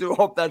 I do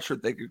hope that's true.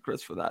 Thank you,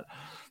 Chris, for that.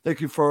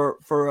 Thank you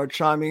for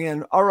chiming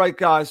in. All right,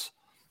 guys,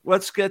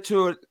 let's get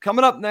to it.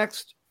 Coming up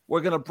next,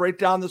 we're going to break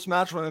down this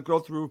match. We're going to go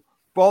through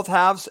both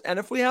halves. And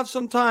if we have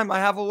some time, I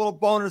have a little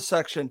bonus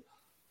section.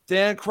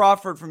 Dan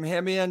Crawford from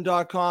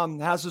HamyN.com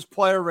has his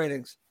player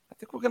ratings. I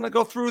think we're going to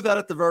go through that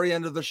at the very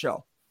end of the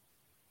show.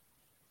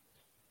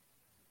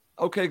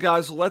 Okay,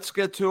 guys, let's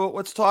get to it.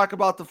 Let's talk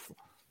about the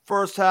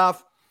first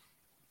half.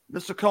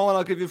 Mr. Cohen,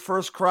 I'll give you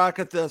first crack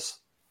at this.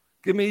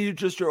 Give me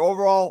just your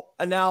overall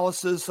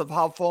analysis of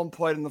how Fulham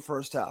played in the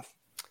first half.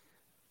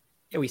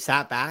 Yeah, we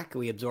sat back.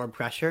 We absorbed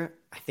pressure.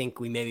 I think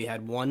we maybe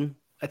had one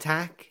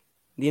attack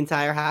the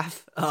entire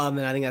half. And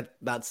I think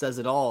that says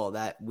it all,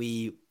 that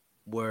we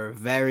were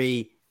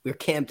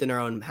camped in our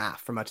own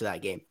half for much of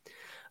that game,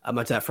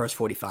 much of that first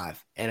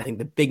 45. And I think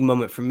the big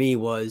moment for me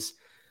was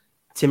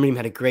Tim Ream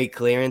had a great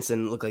clearance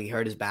and looked like he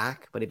hurt his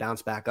back, but he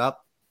bounced back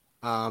up.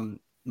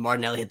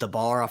 Martinelli hit the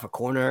bar off a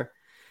corner.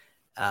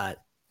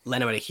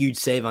 Leno had a huge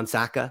save on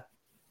Saka.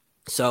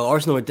 So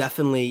Arsenal were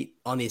definitely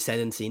on the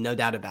ascendancy, no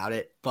doubt about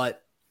it.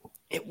 But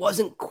it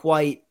wasn't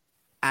quite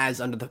as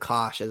under the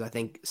cosh as I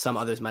think some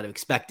others might have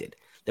expected.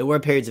 There were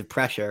periods of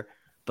pressure,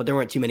 but there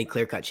weren't too many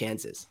clear-cut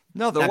chances.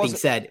 No, there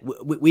wasn't. That being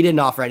said, we didn't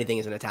offer anything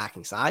as an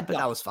attacking side, but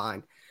that was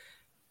fine.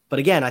 But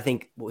again, I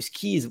think what was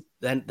key is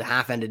then the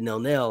half ended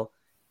 0-0.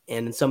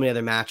 And in so many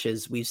other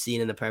matches we've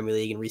seen in the Premier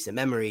League in recent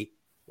memory,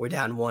 we're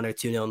down 1 or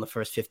 2-0 in the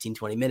first 15,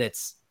 20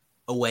 minutes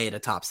away at a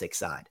top 6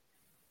 side.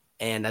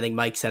 And I think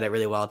Mike said it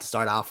really well to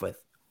start off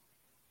with.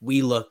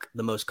 We look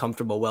the most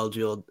comfortable,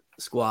 well-drilled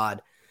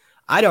squad,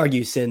 I'd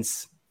argue,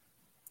 since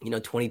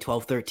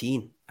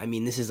 2012-13. I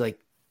mean, this is like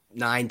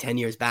 9-10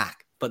 years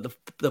back. But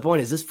the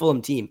point is, this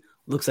Fulham team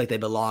looks like they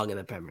belong in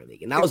the Premier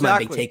League. And that was my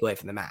big takeaway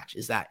from the match,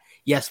 is that,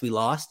 yes, we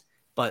lost,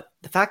 but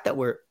the fact that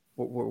we're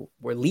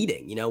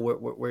leading,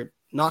 we're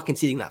not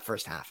conceding that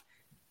first half.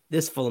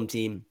 This Fulham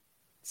team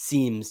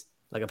seems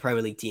like a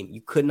Premier League team.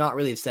 You could not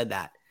really have said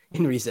that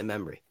in recent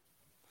memory.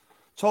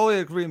 Totally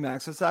agree,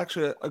 Max. It's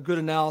actually a good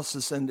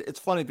analysis. And it's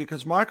funny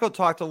because Marco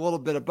talked a little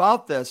bit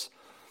about this,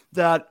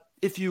 that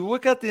if you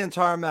look at the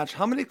entire match,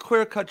 how many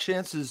clear-cut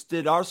chances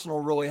did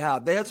Arsenal really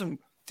have? They had some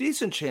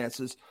decent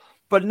chances,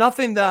 but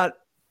nothing that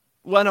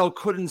Leno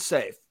couldn't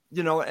save,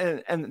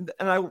 and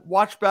I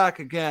watched back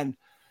again,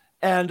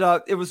 and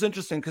it was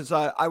interesting because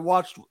I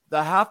watched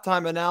the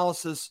halftime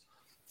analysis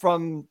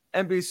from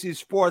NBC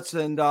Sports,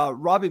 and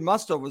Robbie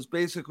Mustoe was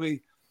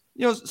basically,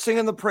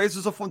 singing the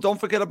praises of Fulham. Don't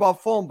forget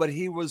about Fulham, but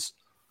he was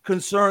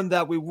concerned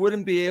that we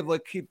wouldn't be able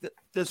to keep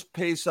this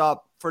pace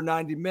up for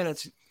 90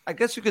 minutes. I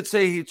guess you could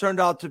say he turned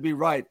out to be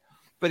right,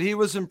 but he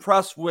was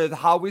impressed with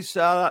how we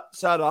sat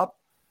up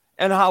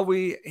and how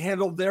we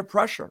handled their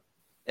pressure.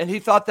 And he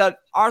thought that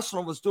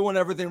Arsenal was doing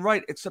everything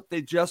right, except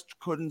they just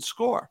couldn't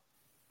score.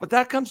 But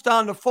that comes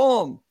down to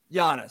Fulham,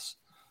 Giannis.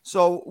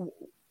 So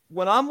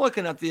when I'm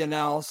looking at the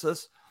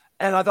analysis,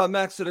 and I thought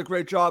Max did a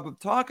great job of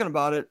talking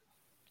about it,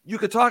 you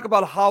could talk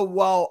about how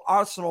well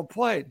Arsenal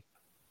played,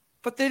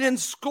 but they didn't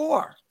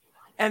score.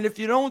 And if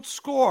you don't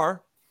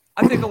score,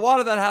 I think a lot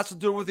of that has to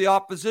do with the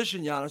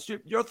opposition, Giannis.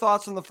 Your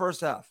thoughts on the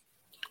first half?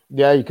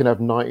 Yeah, you can have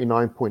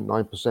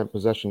 99.9%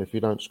 possession. If you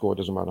don't score, it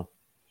doesn't matter.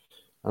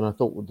 And I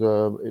thought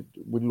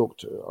we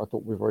looked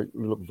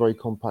very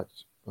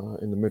compact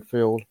in the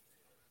midfield.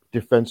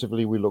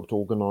 Defensively, we looked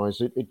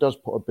organised. It does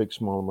put a big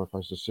smile on my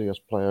face to see us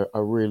play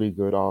a really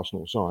good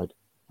Arsenal side,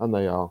 and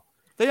they are.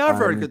 They are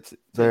very good.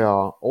 They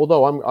are.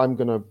 Although I'm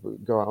going to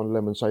go out on a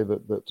limb and say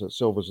that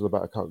Silva's the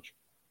better coach.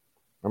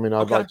 I mean,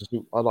 I'd like to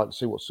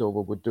see what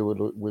Silva would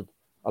do with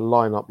a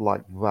lineup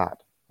like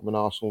that. I mean,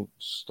 Arsenal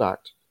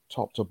stacked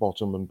top to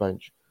bottom and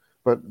bench.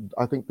 But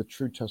I think the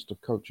true test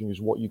of coaching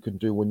is what you can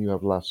do when you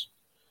have less.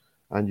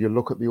 And you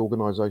look at the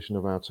organisation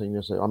of our team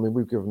yesterday. I mean,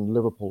 we've given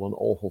Liverpool an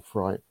awful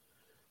fright.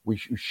 We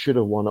should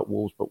have won at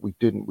Wolves, but we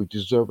didn't. We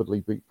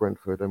deservedly beat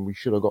Brentford, and we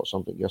should have got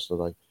something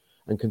yesterday.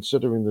 And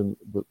considering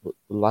the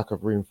lack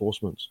of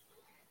reinforcements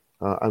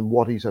and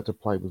what he's had to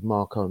play with,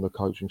 Marco and the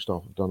coaching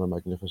staff have done a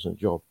magnificent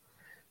job.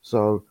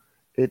 So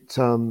I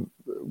didn't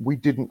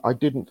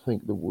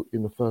think that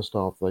in the first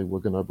half they were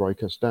going to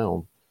break us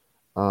down.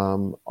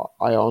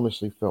 I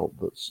honestly felt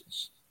that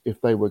if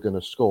they were going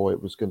to score,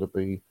 it was going to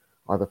be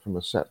either from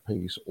a set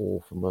piece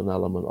or from an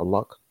element of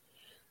luck.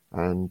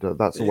 And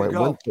that's the way it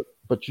went.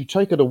 But you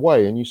take it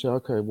away and you say,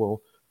 okay,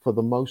 well, for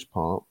the most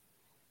part,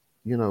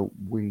 you know,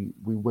 we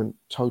went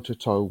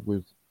toe-to-toe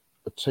with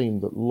a team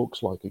that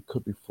looks like it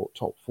could be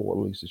top four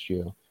at least this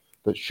year,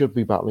 that should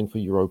be battling for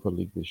Europa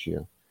League this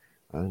year.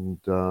 And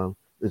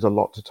there's a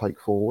lot to take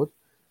forward.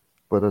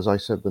 But as I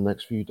said, the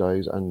next few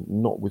days, and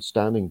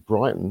notwithstanding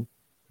Brighton,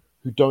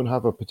 who don't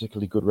have a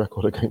particularly good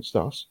record against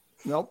us,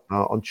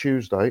 on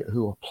Tuesday,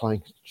 who are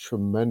playing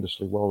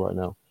tremendously well right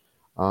now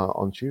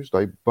on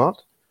Tuesday,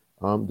 but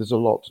there's a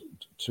lot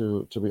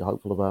to be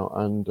hopeful about,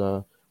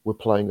 and we're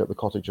playing at the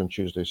Cottage on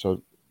Tuesday,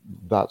 so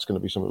that's going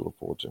to be something to look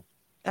forward to.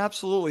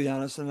 Absolutely,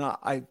 Giannis, and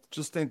I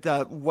just think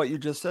that what you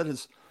just said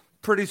is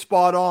pretty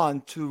spot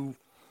on to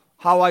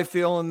how I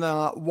feel and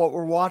what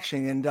we're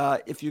watching. And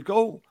if you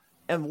go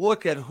and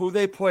look at who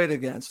they played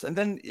against, and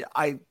then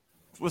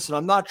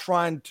I'm not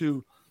trying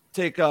to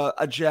take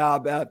a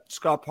jab at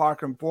Scott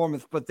Parker and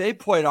Bournemouth, but they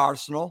played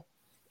Arsenal,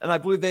 and I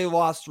believe they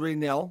lost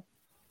 3-0.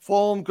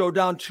 Fulham go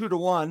down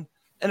 2-1.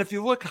 And if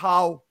you look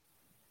how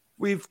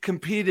we've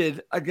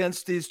competed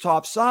against these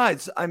top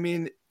sides, I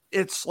mean,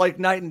 it's like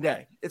night and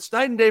day. It's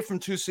night and day from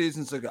 2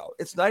 seasons ago.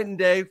 It's night and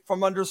day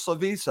from under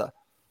Slavisa.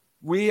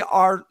 We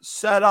are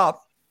set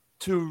up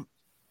to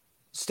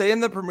stay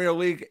in the Premier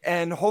League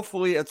and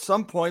hopefully at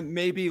some point,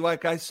 maybe,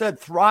 like I said,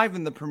 thrive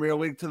in the Premier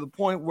League to the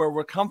point where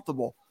we're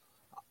comfortable.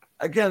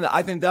 Again,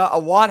 I think that a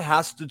lot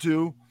has to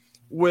do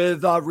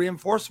with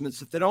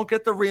reinforcements. If they don't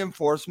get the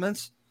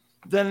reinforcements,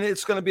 then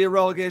it's going to be a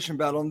relegation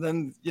battle. And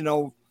then, you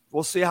know,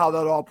 we'll see how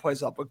that all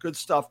plays out. But good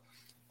stuff.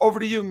 Over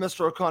to you,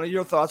 Mr. O'Connor.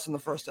 Your thoughts in the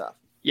first half.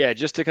 Yeah,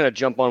 just to kind of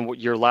jump on what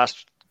your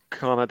last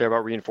comment there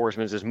about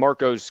reinforcements is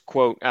Marco's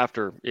quote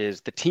after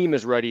is the team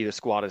is ready, the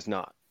squad is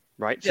not,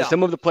 right? So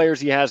some of the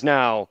players he has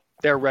now,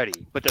 they're ready,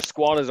 but the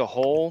squad as a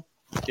whole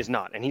is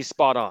not. And he's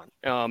spot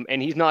on.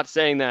 And he's not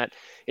saying that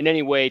in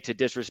any way to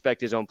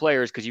disrespect his own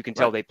players, because you can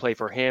tell they play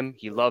for him.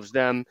 He loves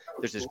them.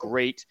 There's this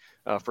great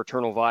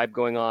fraternal vibe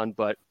going on,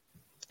 but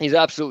he's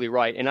absolutely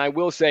right. And I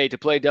will say, to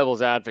play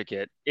devil's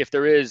advocate, if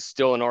there is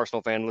still an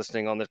Arsenal fan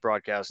listening on this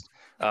broadcast,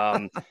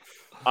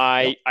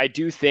 I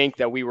do think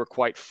that we were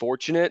quite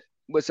fortunate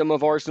with some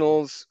of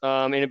Arsenal's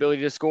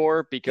inability to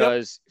score,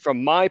 because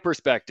from my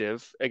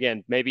perspective,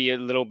 again, maybe a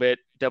little bit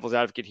devil's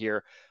advocate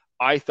here,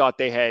 I thought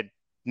they had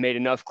made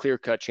enough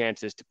clear-cut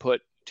chances to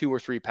put 2 or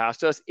 3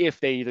 past us if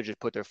they either just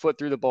put their foot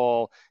through the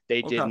ball,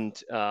 they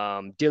didn't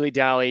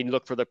dilly-dally,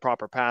 look for the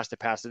proper pass to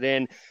pass it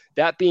in.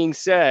 That being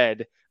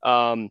said,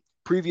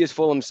 previous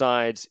Fulham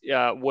sides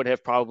would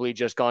have probably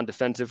just gone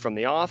defensive from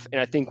the off.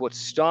 And I think what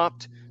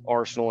stopped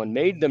Arsenal and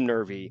made them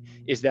nervy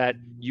is that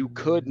you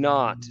could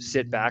not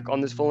sit back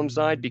on this Fulham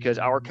side, because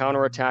our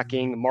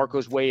counterattacking,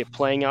 Marco's way of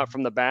playing out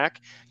from the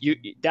back,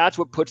 that's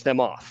what puts them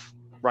off,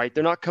 right?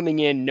 They're not coming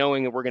in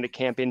knowing that we're going to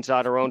camp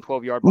inside our own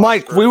 12-yard box.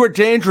 Mike, we were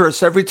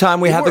dangerous every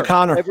time we had the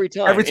counter. Every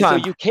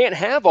time. So you can't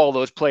have all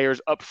those players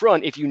up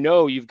front if you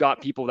know you've got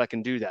people that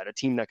can do that, a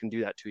team that can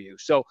do that to you.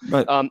 So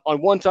on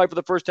one side for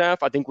the first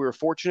half, I think we were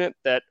fortunate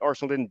that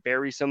Arsenal didn't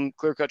bury some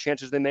clear-cut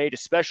chances they made,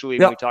 especially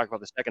when we talk about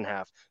the second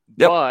half.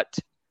 But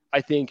I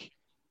think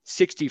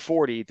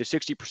 60-40, the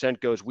 60%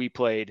 goes we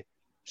played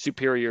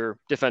superior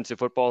defensive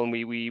football, and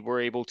we were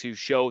able to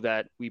show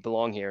that we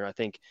belong here. I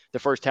think the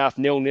first half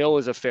 0-0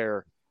 is a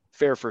fair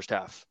first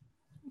half.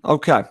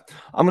 Okay.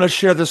 I'm going to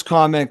share this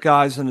comment,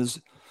 guys, and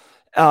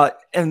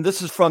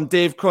this is from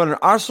Dave Cronin.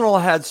 Arsenal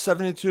had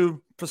 72%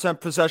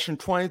 possession,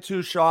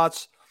 22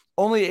 shots,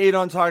 only 8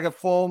 on target.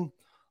 Fulham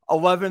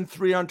 11,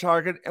 3 on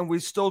target, and we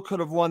still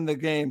could have won the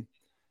game.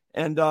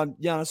 And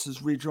Giannis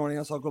is rejoining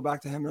us. I'll go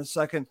back to him in a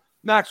second.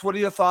 Max, what are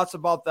your thoughts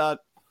about that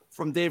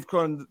from Dave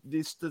Cronin,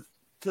 these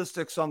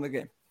statistics on the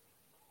game?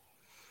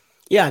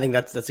 Yeah, I think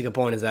that's a good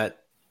point, is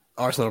that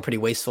Arsenal are pretty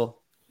wasteful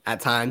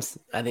at times.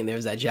 I think there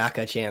was that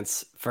Xhaka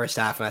chance first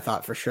half, and I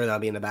thought for sure that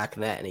would be in the back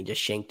of the net, and he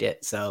just shanked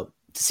it. So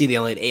to see they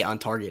only had 8 on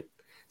target,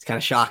 it's kind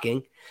of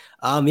shocking.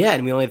 And we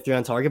only had 3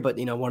 on target, but,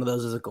 one of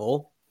those is a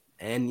goal.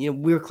 And,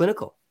 we were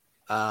clinical.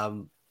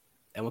 And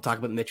we'll talk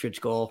about the Mitrovic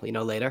goal,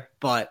 later.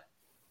 But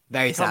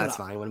very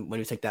satisfying when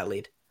we took that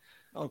lead.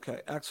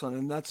 Okay, excellent.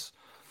 And that's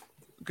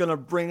going to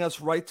bring us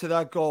right to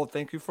that goal.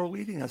 Thank you for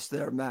leading us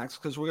there, Max,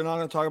 because we're not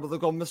going to talk about the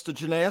goal. Mr.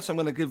 Janaeus, I'm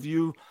going to give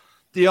you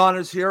the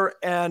honors here.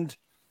 And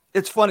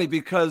it's funny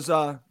because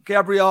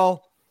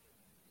Gabriel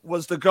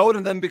was the GOAT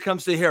and then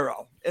becomes the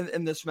hero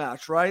in this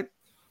match, right?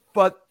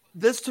 But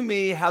this, to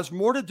me, has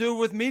more to do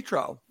with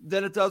Mitro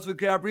than it does with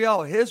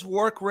Gabriel. His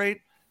work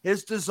rate,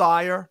 his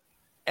desire,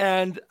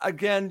 and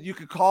again, you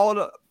could call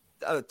it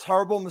a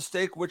terrible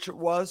mistake, which it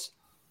was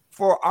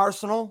for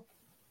Arsenal,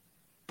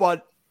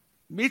 but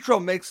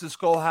Mitro makes this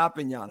goal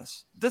happen,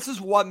 Giannis. This is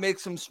what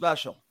makes him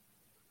special.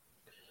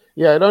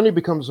 Yeah, it only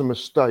becomes a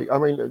mistake. I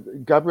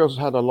mean, Gabriel's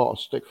had a lot of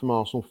stick from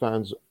Arsenal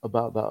fans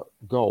about that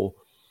goal.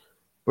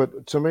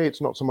 But to me,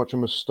 it's not so much a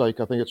mistake.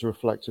 I think it's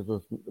reflective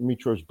of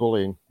Mitro's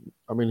bullying.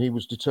 I mean, he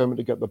was determined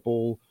to get the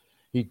ball.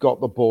 He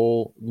got the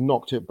ball,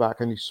 knocked it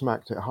back, and he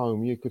smacked it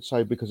home. You could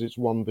say because it's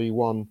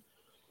 1v1,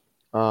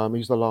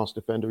 he's the last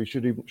defender. He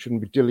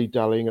shouldn't be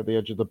dilly-dallying at the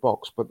edge of the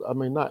box. But, I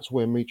mean, that's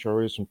where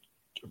Mitro is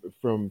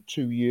from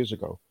 2 years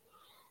ago.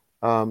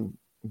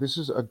 This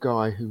is a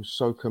guy who's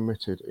so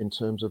committed in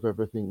terms of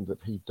everything that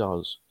he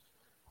does.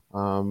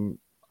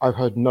 I've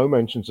heard no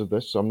mentions of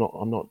this, so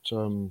I'm not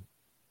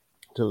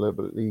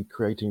deliberately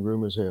creating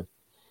rumors here.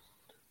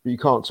 But you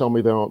can't tell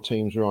me there aren't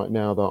teams right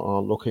now that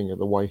are looking at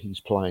the way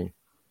he's playing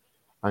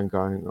and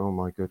going, "Oh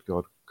my good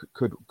God,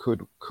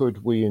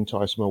 could we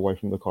entice him away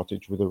from the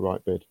cottage with the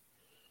right bid?"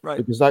 Right.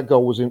 Because that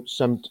goal was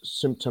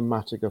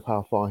symptomatic of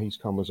how far he's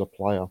come as a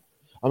player.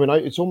 I mean,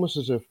 it's almost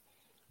as if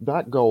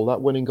that goal,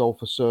 that winning goal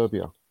for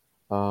Serbia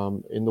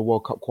in the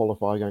World Cup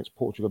qualifier against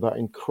Portugal, that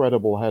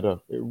incredible header,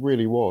 it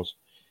really was,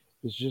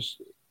 is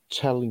just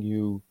telling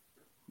you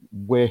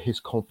where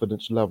his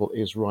confidence level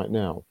is right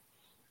now.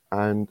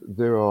 And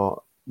there are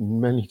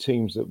many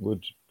teams that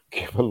would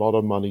give a lot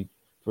of money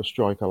for a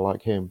striker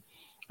like him.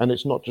 And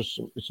it's not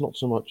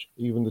so much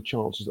even the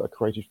chances that are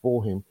created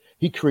for him.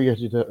 He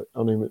created it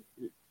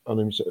on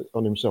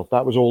himself.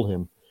 That was all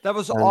him. That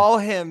was all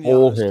him.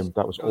 All him.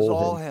 That was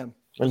all him.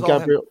 And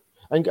Gabriel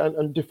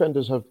and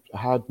defenders have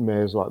had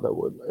mares like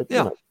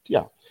that.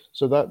 Yeah.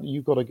 So that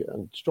you've got to get,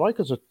 and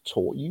strikers are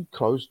taught, you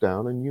close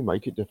down and you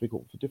make it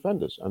difficult for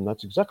defenders. And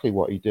that's exactly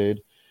what he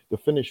did. The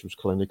finish was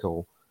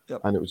clinical,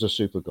 and it was a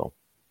super goal.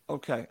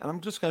 Okay. And I'm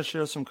just going to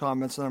share some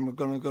comments, and I'm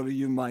going to go to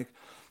you, Mike.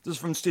 This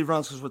is from Steve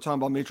Reynolds because we're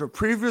talking about Mitro.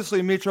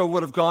 Previously, Mitro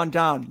would have gone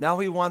down. Now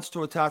he wants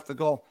to attack the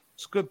goal.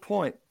 It's a good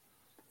point.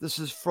 This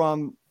is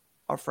from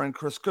our friend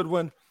Chris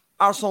Goodwin.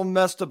 Arsenal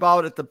messed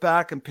about at the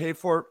back and paid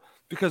for it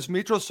because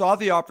Mitro saw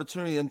the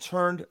opportunity and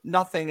turned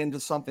nothing into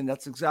something.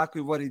 That's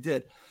exactly what he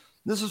did.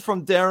 This is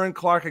from Darren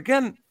Clark,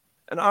 again,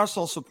 an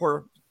Arsenal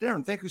supporter.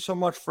 Darren, thank you so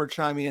much for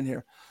chiming in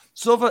here.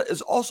 Silva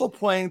is also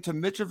playing to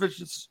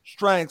Mitrovic's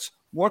strengths,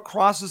 more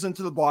crosses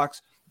into the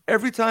box.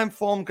 Every time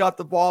Fulham got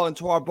the ball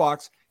into our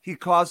box, he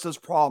caused us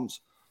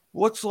problems.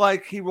 Looks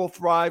like he will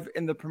thrive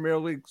in the Premier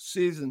League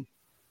season.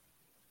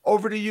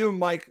 Over to you,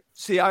 Mike.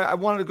 See, I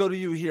wanted to go to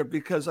you here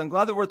because I'm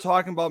glad that we're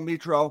talking about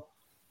Mitro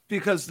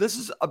because this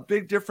is a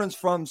big difference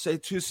from, say,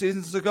 2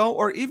 seasons ago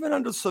or even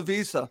under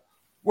Savisa.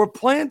 We're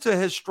playing to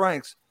his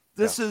strengths.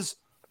 This is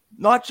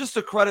not just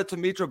a credit to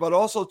Mitro, but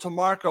also to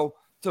Marco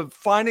to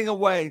finding a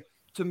way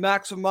to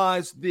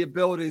maximize the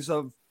abilities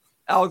of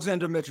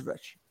Alexander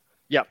Mitrovic.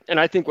 Yeah, and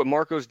I think what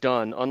Marco's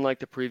done, unlike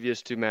the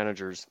previous 2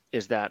 managers,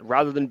 is that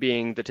rather than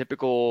being the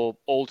typical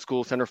old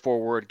school center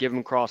forward, give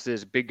him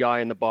crosses, big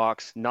guy in the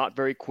box, not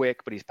very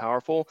quick, but he's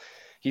powerful,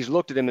 he's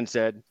looked at him and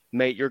said,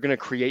 mate, you're going to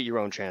create your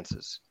own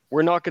chances.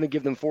 We're not going to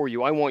give them for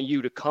you. I want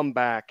you to come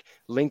back,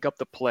 link up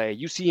the play.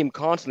 You see him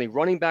constantly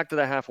running back to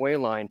the halfway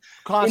line.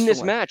 In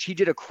this match, he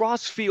did a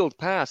cross-field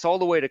pass all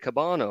the way to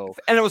Cabano.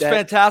 And it was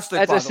fantastic.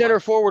 As a center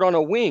forward on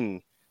a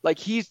wing, like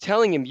he's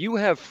telling him, you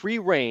have free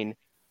reign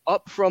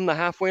up from the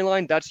halfway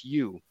line. That's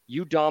you.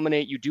 You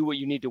dominate. You do what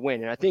you need to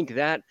win. And I think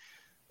that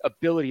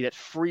ability, that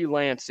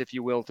freelance, if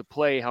you will, to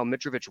play how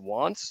Mitrovic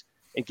wants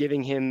and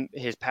giving him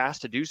his pass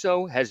to do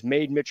so has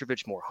made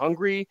Mitrovic more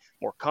hungry,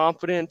 more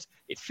confident.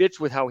 It fits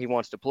with how he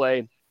wants to play.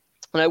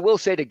 And I will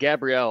say to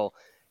Gabriel,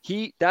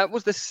 that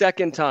was the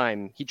second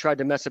time he tried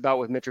to mess about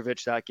with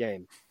Mitrovic that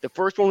game. The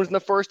first one was in the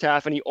first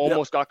half, and he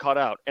almost got caught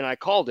out. And I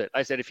called it.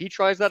 I said, if he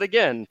tries that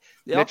again,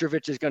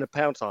 Mitrovic is going to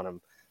pounce on him.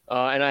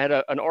 And I had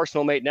an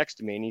Arsenal mate next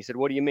to me, and he said,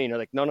 what do you mean? I'm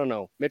like,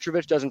 no.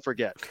 Mitrovic doesn't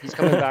forget. He's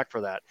coming back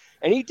for that.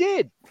 And he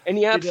did. And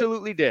he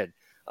absolutely did.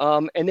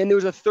 And then there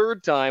was a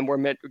third time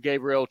where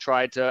Gabriel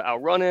tried to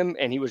outrun him,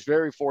 and he was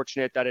very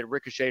fortunate that it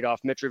ricocheted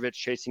off Mitrovic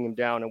chasing him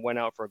down and went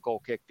out for a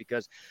goal kick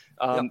because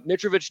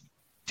Mitrovic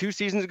 2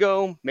 seasons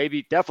ago,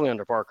 maybe definitely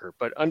under Parker,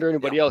 but under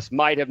anybody else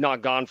might have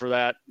not gone for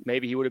that.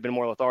 Maybe he would have been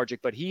more lethargic,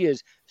 but he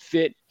is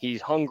fit.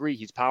 He's hungry.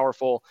 He's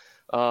powerful.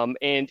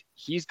 And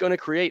he's going to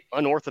create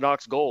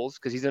unorthodox goals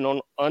because he's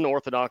an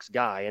unorthodox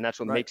guy, and that's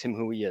what makes him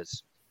who he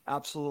is.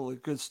 Absolutely.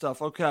 Good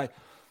stuff. Okay.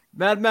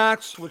 Mad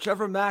Max,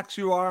 whichever Max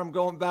you are, I'm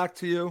going back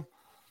to you.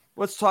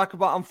 Let's talk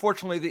about,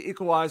 unfortunately, the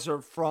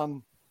equalizer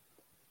from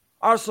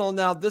Arsenal.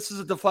 Now, this is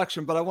a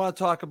deflection, but I want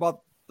to talk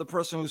about the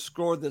person who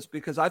scored this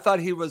because I thought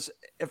he was,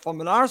 if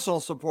I'm an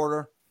Arsenal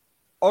supporter,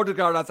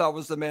 Odegaard, I thought,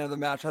 was the man of the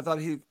match. I thought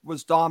he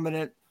was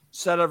dominant,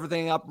 set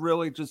everything up,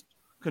 really just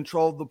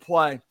controlled the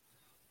play.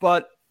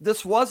 But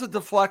this was a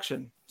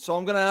deflection. So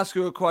I'm going to ask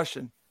you a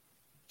question.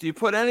 Do you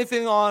put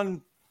anything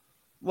on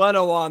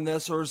Leno on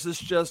this, or is this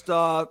just,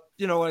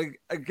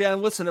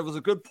 again, listen, it was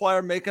a good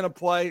player making a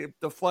play. It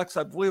deflects,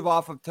 I believe,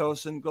 off of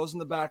Tosin, goes in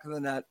the back of the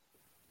net.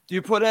 Do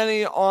you put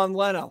any on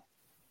Leno?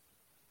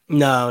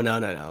 No.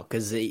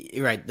 Because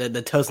you're right, the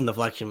Tosin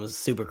deflection was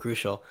super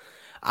crucial.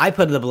 I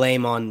put the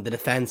blame on the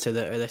defense or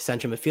the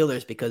central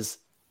midfielders because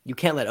you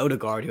can't let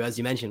Odegaard, who, as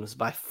you mentioned, was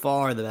by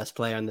far the best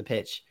player on the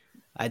pitch,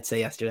 I'd say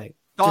yesterday,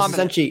 just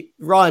essentially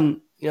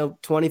run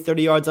 20,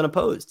 30 yards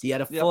unopposed. He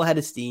had a full head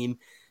of steam.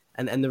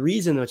 And the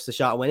reason which the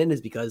shot went in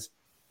is because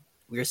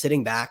we were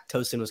sitting back.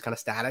 Tosin was kind of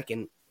static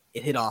and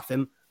it hit off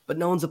him, but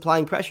no one's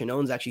applying pressure. No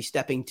one's actually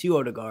stepping to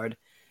Odegaard,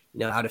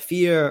 out of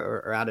fear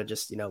or out of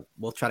just,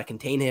 we'll try to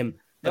contain him.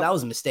 But that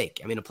was a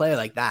mistake. I mean, a player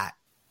like that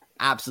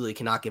absolutely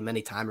cannot give him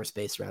any time or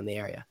space around the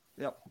area.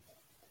 Yep.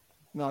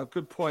 No,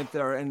 good point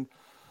there. And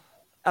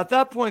at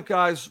that point,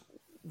 guys,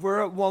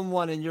 we're at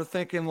 1-1 and you're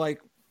thinking like,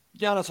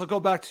 Giannis, I'll go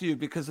back to you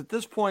because at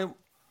this point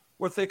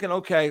we're thinking,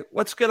 okay,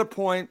 let's get a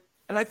point.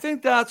 And I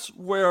think that's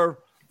where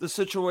the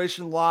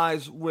situation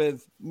lies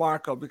with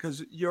Marco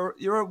because you're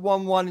at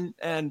 1-1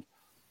 and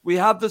we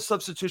have the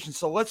substitution.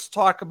 So let's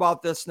talk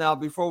about this now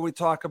before we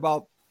talk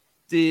about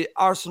the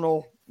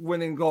Arsenal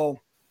winning goal.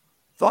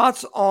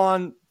 Thoughts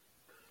on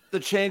the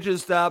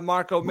changes that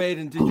Marco made,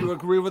 and did you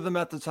agree with them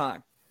at the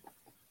time?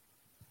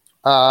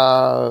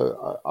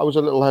 I was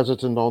a little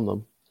hesitant on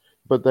them,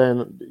 but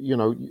then,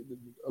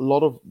 a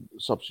lot of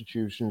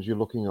substitutions you're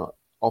looking at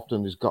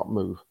often is gut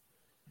move.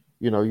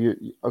 So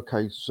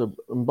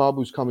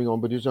Mbabu's coming on,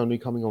 but he's only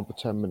coming on for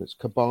 10 minutes.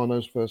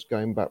 Cabano's first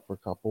game back for a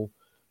couple.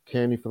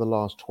 Kearney for the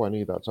last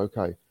 20, that's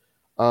okay.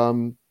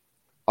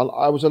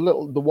 I was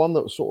the one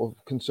that sort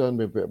of concerned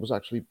me a bit was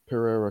actually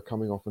Pereira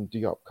coming off and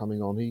Diop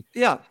coming on.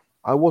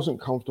 I wasn't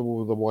comfortable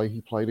with the way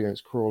he played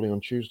against Crawley on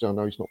Tuesday. I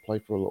know he's not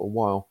played for a little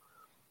while.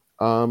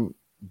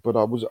 But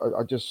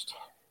I just,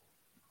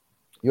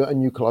 you're at a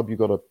new club, you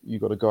got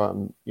to go out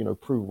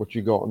and, prove what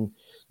you got. And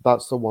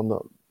that's the one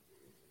that,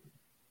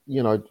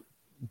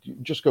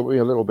 just got me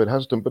a little bit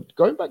hesitant. But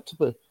going back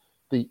to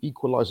the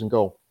equalising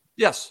goal.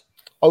 Yes.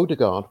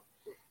 Odegaard,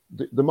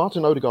 the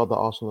Martin Odegaard that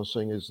Arsenal are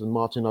seeing is the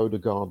Martin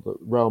Odegaard that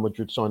Real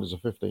Madrid signed as a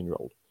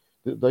 15-year-old.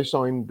 They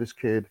signed this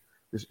kid.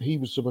 He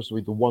was supposed to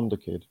be the wonder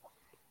kid.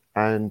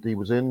 And he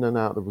was in and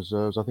out of the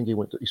reserves. I think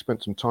he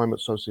spent some time at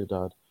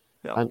Sociedad.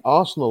 Yeah. And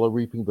Arsenal are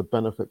reaping the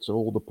benefits of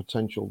all the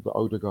potential that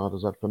Odegaard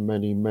has had for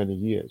many, many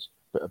years.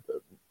 But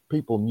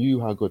people knew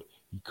how good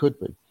he could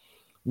be.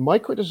 My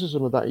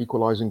criticism of that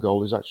equalising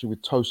goal is actually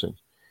with Tosin.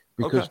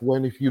 Because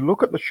if you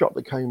look at the shot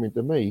that came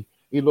into me,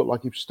 he looked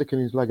like he was sticking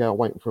his leg out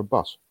waiting for a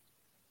bus.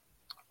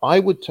 I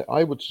would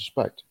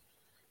suspect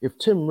if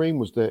Tim Ream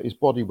was there, his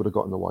body would have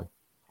got in the way.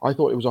 I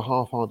thought it was a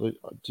half-hearted,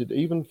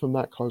 even from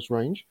that close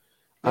range.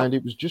 And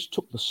it was just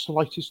took the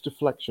slightest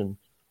deflection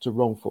to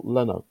wrong foot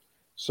Leno.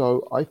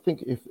 So I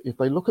think if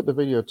they look at the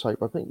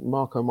videotape, I think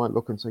Marco might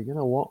look and say, you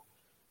know what,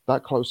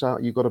 that close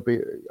out, you've got to be,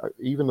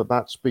 even at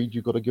that speed,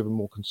 you've got to give a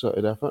more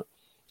concerted effort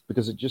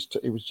because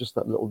it was just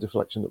that little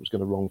deflection that was going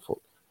to wrong foot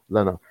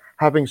Leno.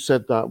 Having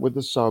said that, with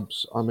the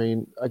subs, I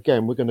mean,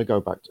 again, we're going to go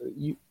back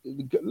to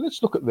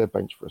let's look at their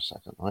bench for a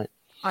second, right?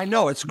 I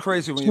know it's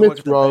crazy when Smith you look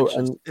at the Rowe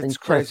bench. It's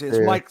crazy, as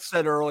Mike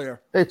said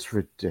earlier. It's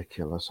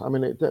ridiculous. I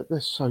mean, they're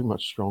so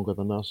much stronger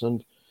than us.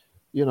 And,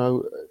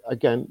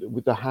 again,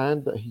 with the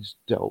hand that he's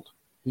dealt,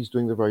 he's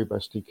doing the very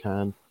best he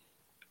can.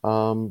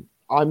 I'm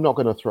not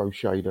going to throw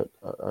shade at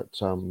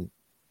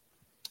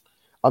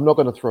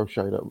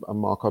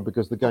Marco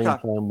because the game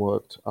plan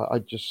worked. I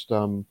just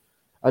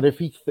and if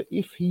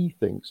he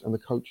thinks and the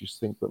coaches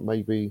think that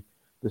maybe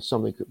there's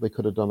something that they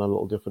could have done a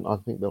little different, I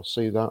think they'll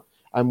see that.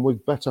 And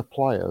with better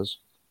players,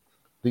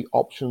 the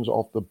options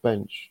off the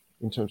bench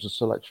in terms of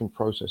selection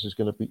process is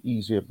going to be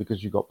easier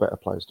because you've got better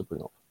players to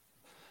bring up.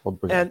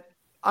 And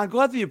I'm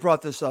glad that you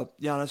brought this up,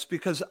 Giannis,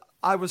 because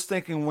I was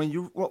thinking when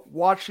you were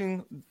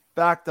watching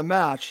back the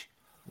match,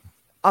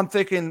 I'm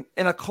thinking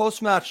in a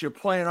close match, you're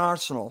playing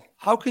Arsenal.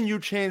 How can you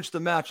change the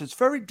match? It's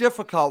very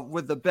difficult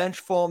with the bench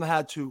Fulham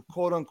had to,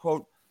 quote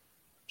unquote,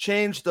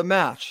 change the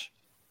match.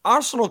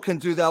 Arsenal can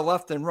do that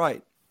left and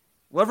right.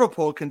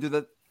 Liverpool can do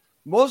that.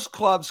 Most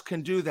clubs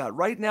can do that.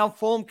 Right now,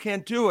 Fulham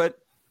can't do it,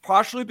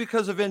 partially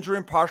because of injury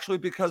and partially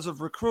because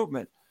of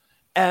recruitment.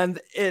 And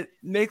it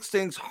makes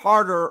things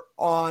harder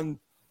on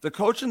the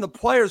coach and the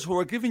players who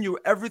are giving you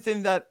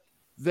everything that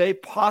they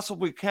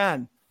possibly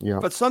can. Yeah.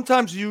 But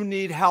sometimes you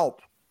need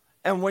help.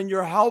 And when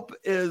your help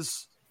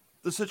is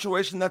the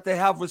situation that they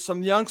have with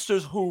some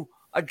youngsters who,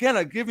 again,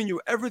 are giving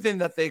you everything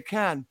that they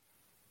can,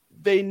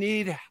 they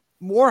need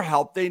more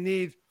help. They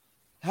need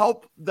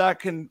help that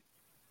can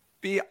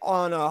be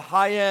on a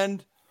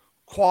high-end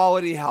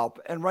quality help.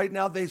 And right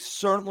now they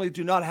certainly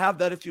do not have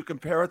that if you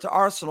compare it to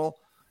Arsenal.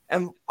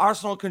 And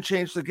Arsenal can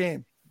change the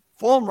game.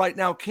 Fulham right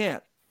now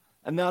can't.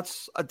 And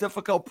that's a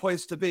difficult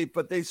place to be.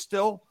 But they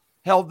still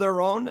held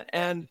their own.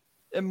 And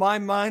in my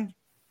mind,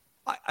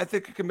 I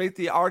think you can make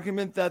the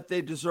argument that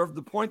they deserved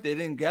the point. They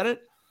didn't get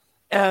it.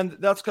 And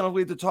that's going to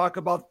lead to talk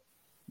about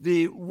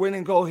the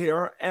winning goal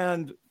here.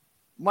 And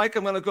Mike,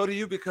 I'm going to go to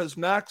you because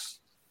Max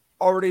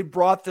already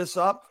brought this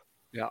up.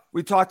 Yeah.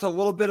 We talked a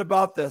little bit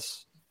about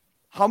this.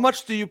 How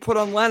much do you put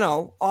on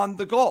Leno on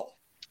the goal?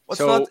 Let's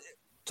not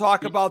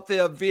talk about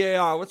the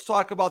VAR. Let's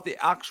talk about the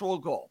actual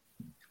goal.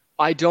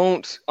 I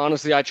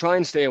try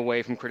and stay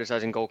away from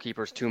criticizing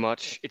goalkeepers too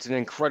much. It's an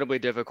incredibly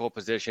difficult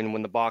position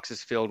when the box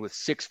is filled with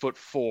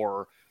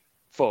 6'4"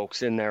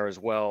 folks in there as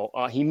well.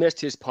 He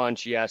missed his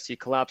punch. Yes. He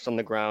collapsed on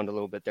the ground a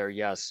little bit there.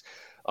 Yes.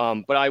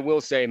 But I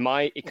will say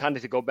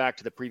to go back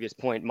to the previous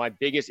point, my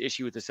biggest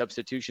issue with the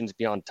substitutions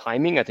beyond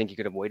timing, I think you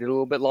could have waited a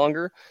little bit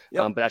longer,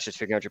 but that's just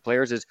figuring out your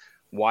players, is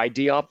why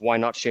Diop? Why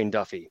not Shane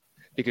Duffy?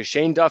 Because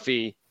Shane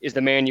Duffy is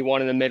the man you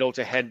want in the middle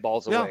to head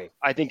balls away.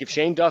 I think if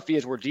Shane Duffy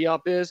is where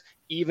Diop is,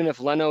 even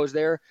if Leno is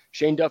there,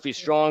 Shane Duffy's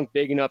strong,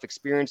 big enough,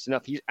 experienced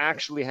enough. He's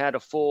actually had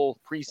a full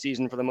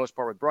preseason for the most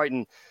part with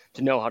Brighton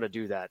to know how to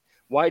do that.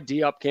 Why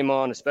Diop came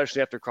on,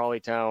 especially after Crawley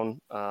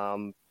Town,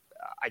 I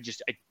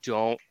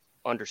don't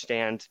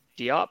understand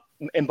Diop.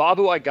 And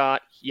Babu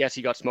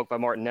he got smoked by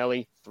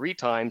Martinelli 3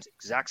 times,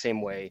 exact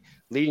same way,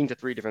 leading to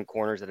 3 different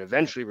corners that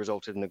eventually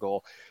resulted in the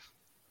goal.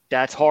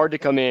 That's hard to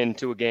come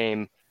into a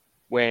game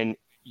when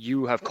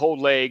you have cold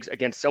legs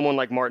against someone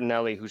like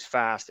Martinelli who's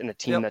fast and a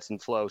team that's in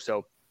flow.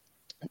 So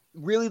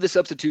really the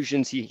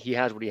substitutions, he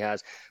has what he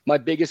has. My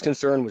biggest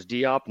concern was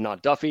Diop,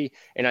 not Duffy.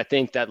 And I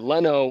think that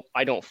Leno,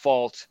 I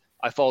fault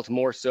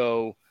more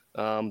so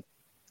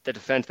the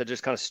defense that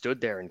just kind of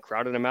stood there and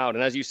crowded him out.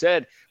 And as you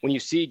said, when you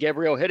see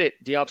Gabriel hit it,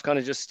 Diop's kind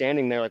of just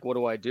standing there like, what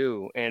do I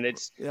do? And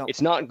it's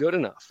not good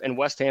enough. And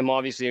West Ham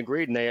obviously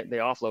agreed, and they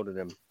offloaded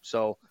him.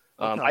 So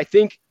I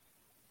think,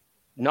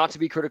 not to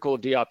be critical of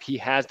Diop, he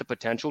has the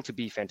potential to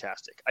be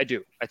fantastic. I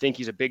do. I think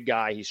he's a big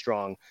guy. He's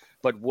strong.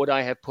 But would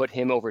I have put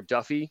him over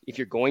Duffy if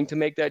you're going to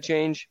make that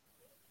change?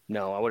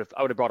 No, I would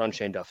have brought on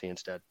Shane Duffy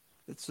instead.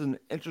 It's an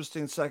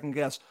interesting second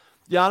guess.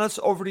 Giannis,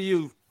 over to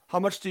you. How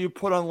much do you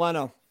put on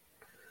Leno?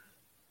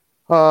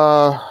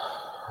 I'm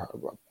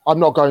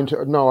not going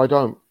to. No, I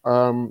don't.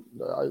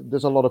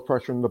 There's a lot of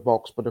pressure in the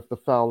box, but if the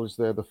foul is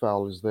there, the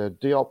foul is there.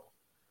 Diop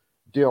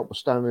was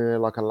standing there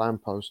like a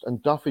lamppost,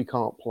 and Duffy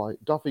can't play.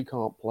 Duffy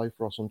can't play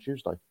for us on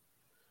Tuesday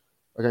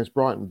against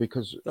Brighton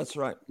because that's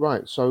right.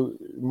 Right, so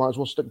you might as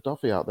well stick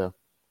Duffy out there.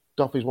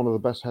 Duffy's one of the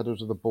best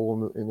headers of the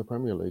ball in the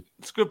Premier League.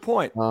 It's a good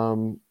point.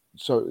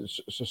 So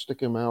stick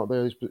him out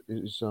there.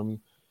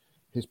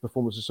 His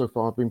performances so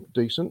far have been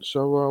decent,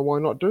 so why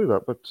not do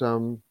that? But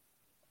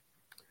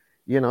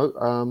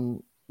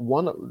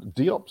one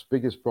Diop's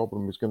biggest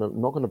problem is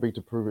not going to be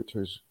to prove it to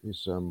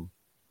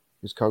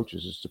his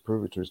coaches, is to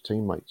prove it to his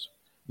teammates.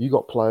 You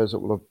got players that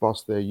will have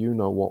bust their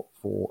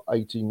for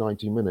 80,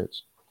 90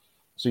 minutes.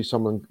 See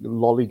someone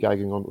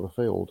lollygagging onto the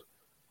field.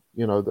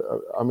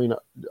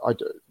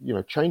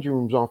 Changing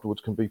rooms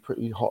afterwards can be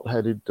pretty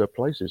hot-headed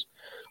places.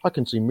 I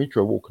can see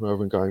Mitro walking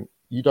over and going,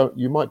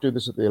 you might do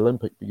this at the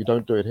Olympic, but you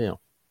don't do it here.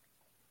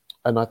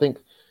 And I think,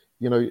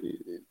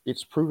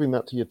 it's proving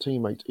that to your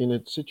teammates in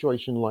a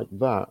situation like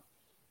that,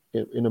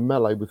 in a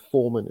melee with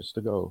 4 minutes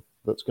to go,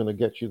 that's going to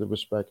get you the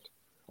respect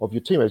of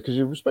your teammates. Because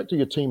your respect to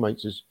your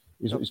teammates is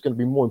going to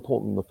be more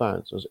important than the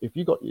fans. If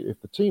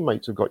the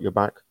teammates have got your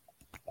back,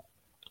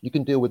 you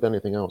can deal with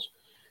anything else.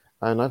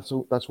 And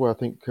that's where I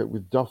think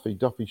with Duffy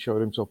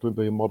showed himself to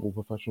be a model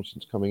professional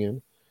since coming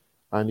in,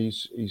 and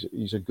he's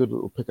a good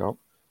little pickup,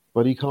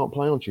 but he can't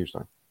play on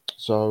Tuesday.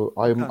 So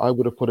I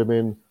would have put him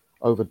in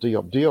over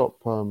Diop.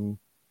 Diop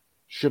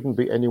shouldn't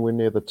be anywhere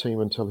near the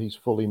team until he's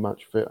fully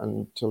match fit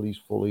and until he's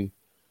fully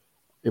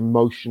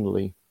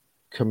emotionally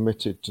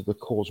committed to the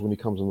cause when he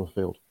comes on the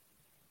field.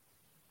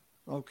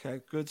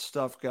 Okay, good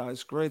stuff,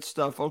 guys. Great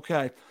stuff.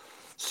 Okay,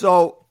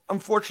 so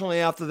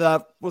unfortunately after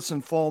that,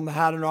 Fulham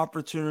had an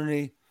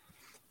opportunity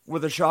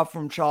with a shot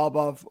from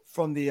Chalobah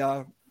from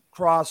the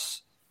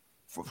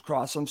from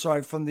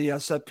the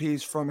set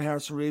piece from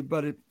Harrison Reed,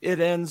 but it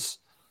ends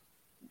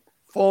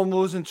Fulham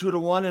losing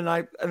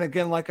 2-1. And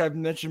again, like I've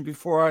mentioned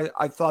before,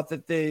 I thought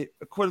that they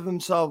acquitted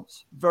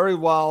themselves very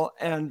well,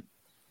 and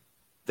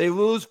they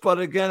lose. But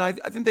again, I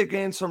think they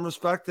gained some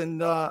respect,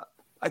 and I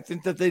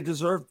think that they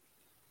deserve,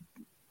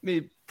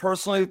 me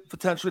personally,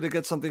 potentially to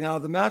get something out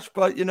of the match.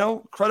 But,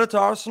 credit to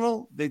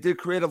Arsenal. They did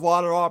create a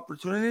lot of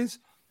opportunities.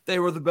 They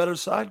were the better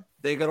side.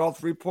 They got all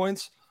 3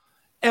 points,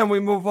 and we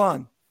move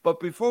on. But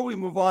before we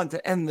move on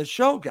to end the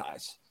show,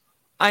 guys,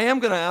 I am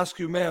going to ask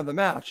you man of the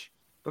match.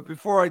 But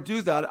before I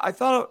do that, I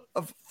thought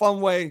a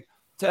fun way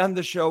to end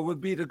the show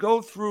would be to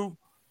go through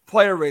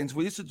player ratings.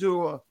 We used to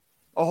do a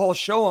whole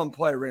show on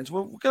player ratings.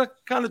 We're going to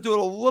kind of do it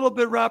a little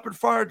bit rapid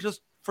fire just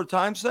for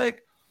time's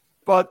sake.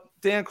 But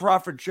Dan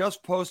Crawford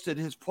just posted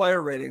his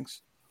player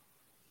ratings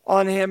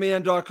on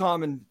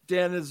HammyN.com. And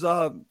Dan is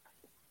a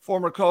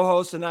former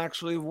co-host, and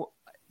actually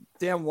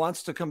Dan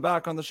wants to come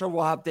back on the show.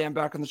 We'll have Dan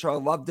back on the show. I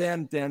love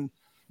Dan. Dan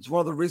is one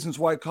of the reasons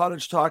why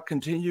Cottage Talk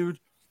continued.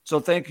 So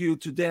thank you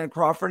to Dan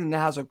Crawford, and it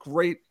has a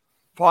great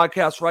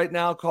podcast right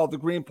now called The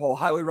Green Pole.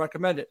 Highly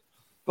recommend it.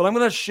 but I'm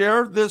going to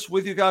share this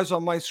with you guys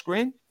on my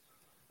screen,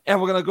 and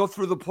we're going to go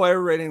through the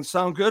player ratings.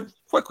 Sound good?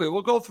 Quickly.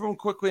 We'll go through them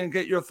quickly and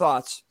get your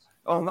thoughts.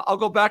 I'll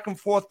go back and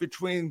forth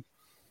between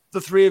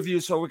the three of you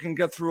so we can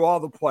get through all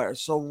the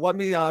players. So let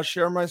me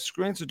share my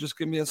screen. So just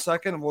give me a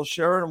second, and we'll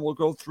share it, and we'll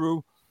go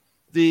through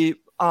the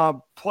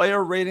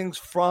player ratings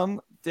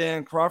from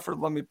Dan Crawford.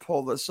 Let me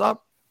pull this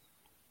up.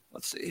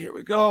 Let's see. Here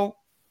we go.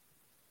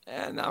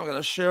 And now I'm going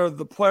to share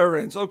the player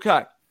ratings.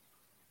 Okay.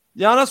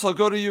 Giannis, I'll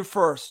go to you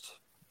first.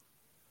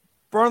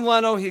 Bernd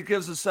Leno, he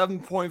gives a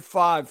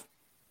 7.5.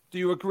 Do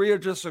you agree or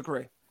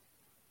disagree?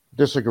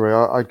 Disagree.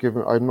 I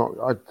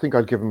think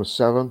I'd give him a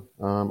 7.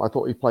 I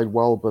thought he played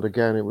well, but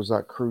again, it was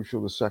that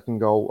crucial, the second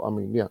goal. I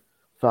mean, yeah,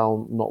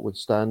 foul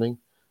notwithstanding.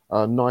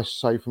 Nice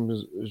save from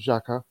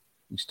Xhaka.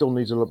 He still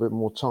needs a little bit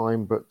more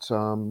time, but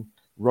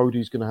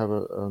Rodri's going to have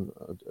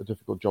a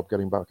difficult job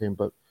getting back in.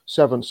 But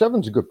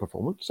 7's a good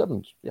performance.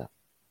 7's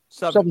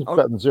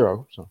better than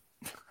 0. So.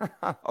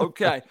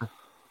 Okay.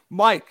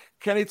 Mike,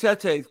 Kenny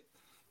Tete,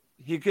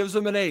 he gives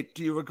him an 8.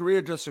 Do you agree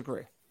or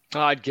disagree?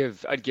 I'd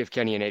give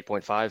Kenny an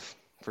 8.5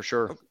 for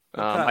sure.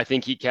 Okay. I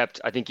think he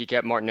kept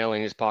Martinelli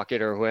in his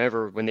pocket or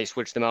whoever when they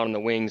switched them out on the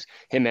wings.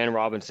 Him and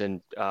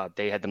Robinson,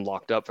 they had them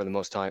locked up for the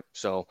most time.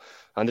 So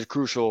there's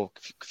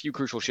few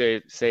crucial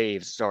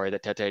saves.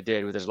 That Tete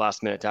did with his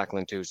last minute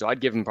tackling too. So I'd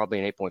give him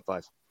probably an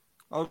 8.5.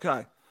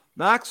 Okay,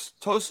 Max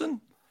Tosin,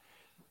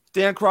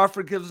 Dan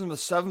Crawford gives him a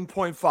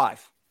 7.5.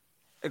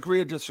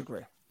 Agree or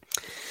disagree?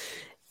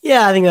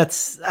 Yeah, I think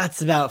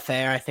that's about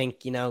fair. I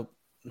think,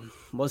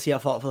 was he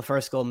at fault for the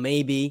first goal?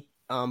 Maybe.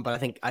 But I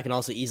think I can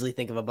also easily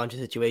think of a bunch of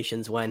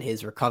situations when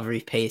his recovery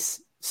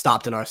pace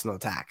stopped an Arsenal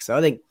attack. So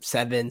I think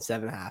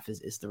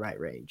 7.5 is the right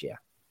range. Yeah.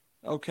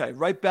 Okay.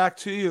 Right back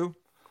to you.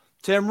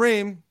 Tim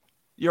Ream,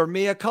 you're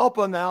mea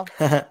culpa now.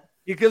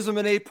 He gives him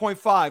an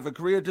 8.5.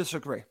 Agree or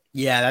disagree?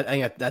 Yeah, I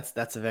think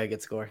that's a very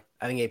good score.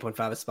 I think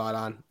 8.5 is spot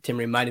on. Tim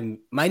Ream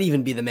might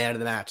even be the man of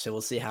the match. So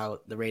we'll see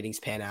how the ratings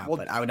pan out.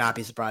 But I would not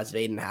be surprised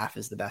if 8.5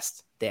 is the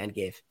best Dan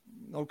gave.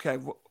 Okay.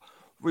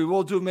 We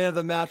will do man of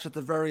the match at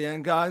the very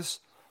end,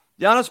 guys.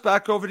 Giannis,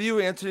 back over to you.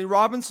 Anthony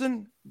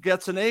Robinson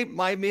gets an 8.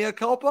 My mea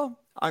culpa.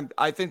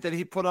 I think that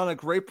he put on a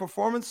great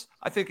performance.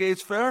 I think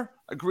 8's fair.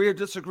 Agree or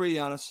disagree,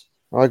 Giannis?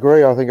 I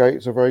agree. I think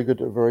 8's a very good.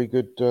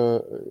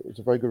 It's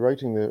a very good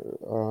rating there,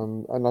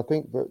 and I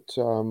think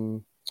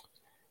that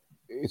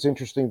it's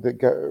interesting that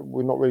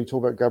we're not really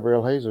talking about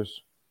Gabriel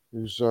Jesus,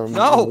 who's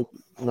no,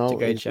 it's a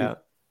great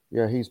shout.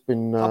 He's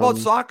been. How about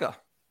Saka?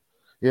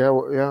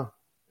 Yeah,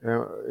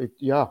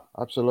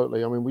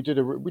 absolutely. I mean, we did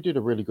a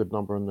really good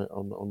number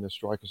on the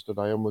strikers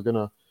today, and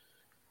there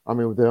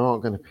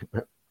aren't going to be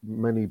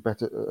many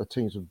better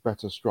teams with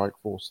better strike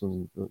force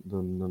than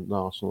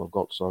Arsenal have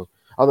got. So,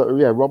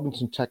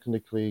 Robinson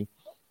technically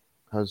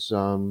has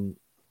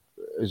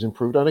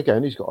improved, and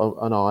again, he's got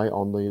an eye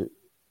on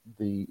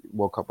the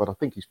World Cup, but I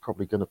think he's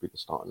probably going to be the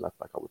starting left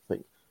back, I would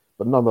think.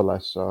 But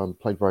nonetheless,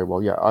 played very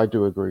well. Yeah, I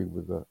do agree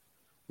with the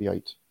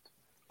 8.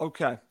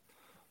 Okay.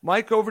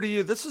 Mike, over to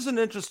you. This is an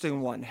interesting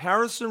one.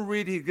 Harrison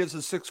Reed, he gives a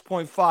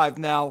 6.5.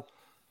 Now,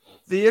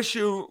 the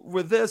issue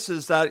with this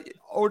is that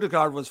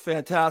Odegaard was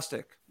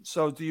fantastic.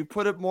 So do you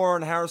put it more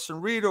on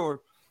Harrison Reed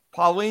or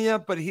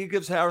Paulinho? But he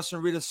gives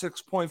Harrison Reed a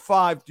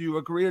 6.5. Do you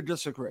agree or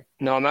disagree?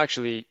 No, I'm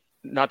actually,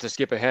 not to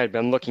skip ahead, but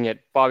I'm looking at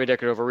Bobby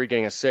Decordova-Reid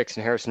getting a 6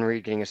 and Harrison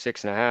Reed getting a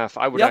 6.5.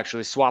 I would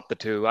actually swap the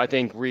two. I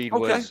think Reed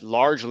was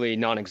largely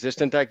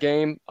non-existent that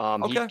game.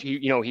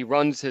 He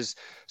runs his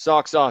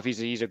socks off.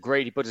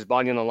 He puts his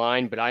body on the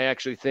line, but I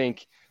actually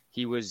think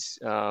he was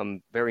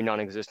very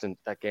non-existent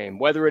that game.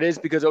 Whether it is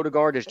because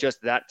Odegaard is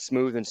just that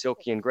smooth and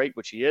silky and great,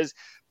 which he is,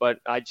 but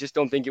I just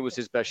don't think it was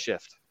his best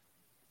shift.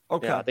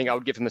 Okay. Yeah, I think I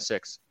would give him a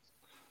 6.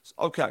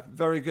 Okay,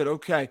 very good.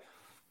 Okay.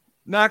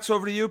 Max,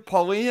 over to you.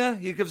 Paulinho,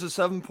 he gives a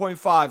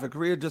 7.5.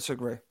 Agree or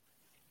disagree?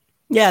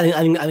 Yeah,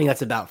 I think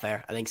that's about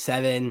fair. I think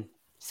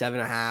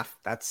 7.5.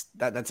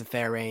 That's a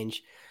fair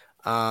range.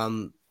 I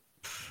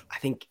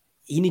think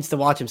he needs to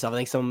watch himself. I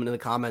think someone in the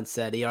comments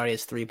said he already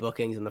has 3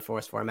 bookings in the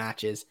first 4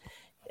 matches.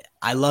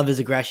 I love his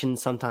aggression.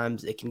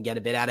 Sometimes it can get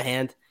a bit out of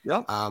hand.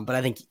 Yeah. But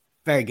I think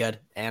very good.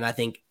 And I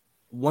think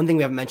one thing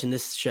we haven't mentioned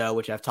this show,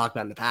 which I've talked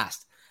about in the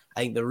past,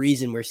 I think the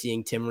reason we're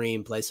seeing Tim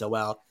Ream play so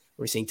well,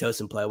 we're seeing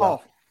Tosin play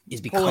well, is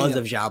because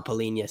of João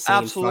Paulinho.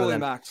 Absolutely,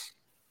 Max.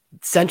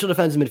 Central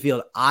defensive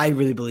midfield, I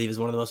really believe, is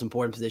one of the most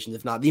important positions,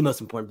 if not the most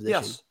important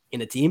position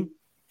in a team.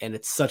 And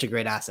it's such a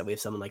great asset. We have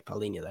someone like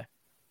Paulinho there.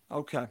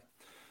 Okay.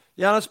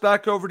 Giannis,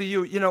 back over to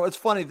you. It's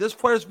funny. This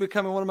player is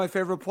becoming one of my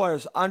favorite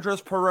players. Andres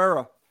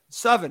Pereira,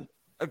 7.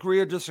 Agree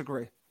or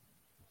disagree?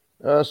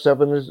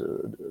 7 is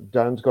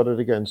Dan's got it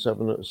again.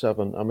 7.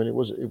 I mean, it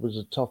was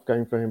a tough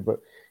game for him, but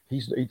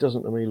he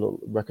doesn't look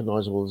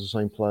recognizable as the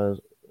same player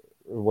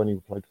when he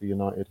played for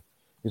United.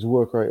 His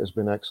work rate has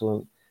been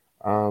excellent,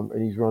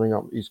 and he's running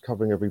up. He's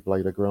covering every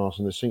blade of grass,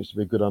 and there seems to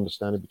be a good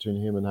understanding between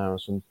him and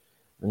Harrison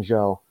and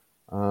João.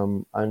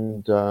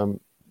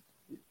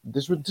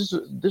 This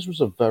was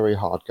a very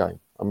hard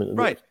game. I mean,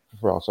 right.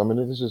 For us. I mean,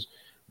 this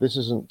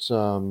isn't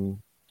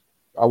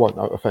I won't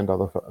offend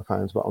other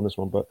fans, but on this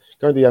one, but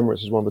going to the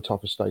Emirates is one of the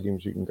toughest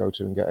stadiums you can go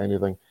to and get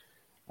anything.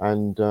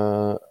 And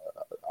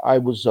I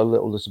was a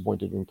little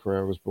disappointed when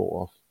Pereira was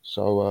brought off.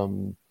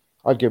 So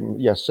I'd give him,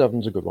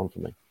 7's a good one for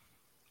me.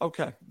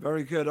 Okay,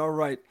 very good. All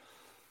right.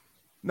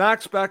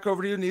 Max, back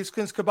over to you.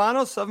 Neeskens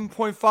Cabano,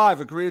 7.5.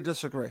 Agree or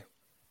disagree?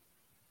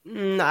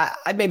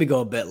 I'd maybe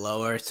go a bit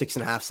lower,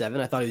 6.5, 7.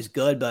 I thought he was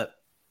good, but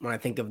when I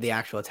think of the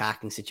actual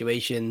attacking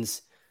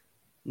situations,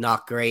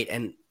 not great.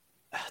 And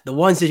the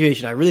one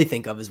situation I really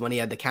think of is when he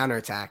had the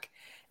counterattack.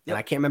 And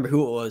I can't remember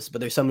who it was, but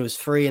there's someone who was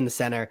free in the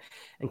center.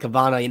 And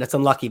Cabana, it's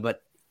unlucky,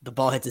 but the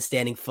ball hits his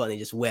standing foot and he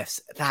just whiffs.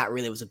 That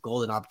really was a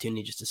golden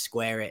opportunity just to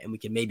square it. And we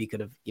could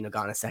have,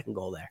 gotten a second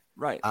goal there.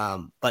 Right.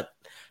 But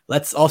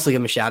let's also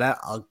give him a shout out.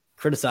 I'll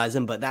criticize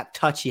him, but that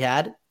touch he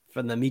had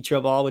from the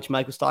Mitro ball, which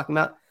Mike was talking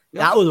about,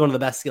 that was one of the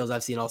best skills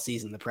I've seen all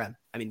season in the Prem.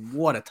 I mean,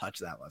 what a touch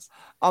that was.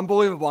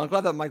 Unbelievable. I'm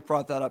glad that Mike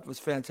brought that up. It was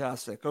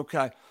fantastic.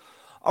 Okay.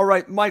 All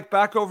right, Mike,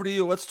 back over to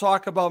you. Let's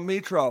talk about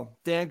Mitro.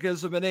 Dan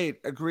gives him an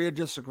 8. Agree or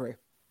disagree?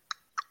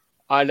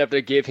 I'd have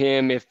to give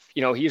him, if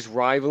he's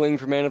rivaling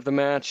for man of the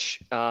match,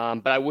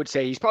 but I would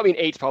say he's probably an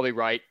 8's probably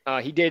right.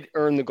 He did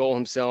earn the goal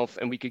himself,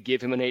 and we could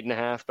give him an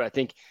 8.5. But I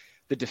think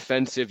the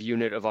defensive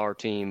unit of our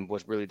team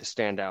was really the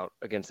standout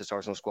against this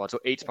Arsenal squad. So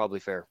 8's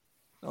probably fair.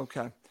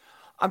 Okay,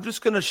 I'm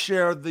just going to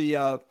share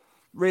the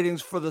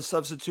ratings for the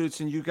substitutes,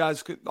 and you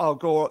guys I'll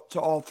go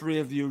to all three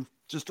of you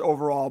just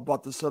overall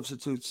about the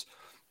substitutes.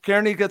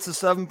 Kearney gets a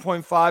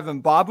 7.5,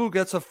 and Babu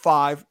gets a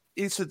 5.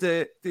 Issa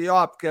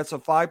Diop gets a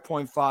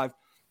 5.5.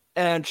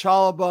 And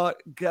Chalaba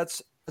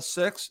gets a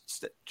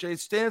 6. Jay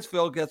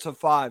Stansfield gets a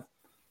 5.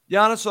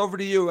 Giannis, over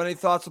to you. Any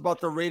thoughts about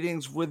the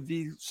ratings with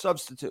the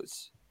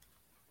substitutes?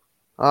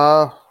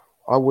 I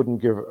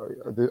wouldn't give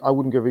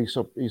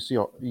Issa a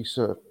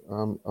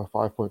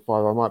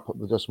 5.5. I might put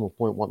the decimal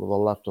point one to the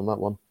left on that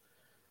one.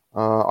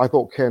 I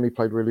thought Kearney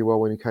played really well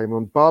when he came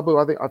on. Babu,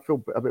 I think I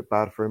feel a bit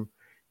bad for him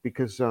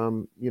because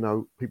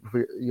people,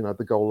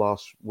 the goal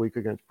last week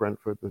against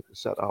Brentford, the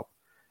set up,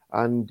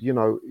 and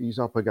he's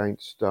up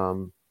against.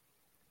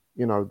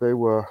 They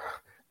were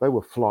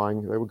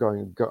flying. They were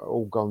going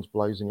all guns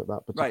blazing at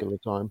that particular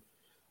time.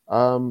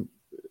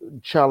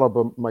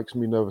 Chalobah makes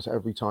me nervous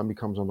every time he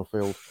comes on the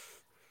field.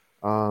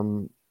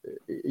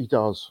 He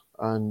does,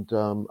 and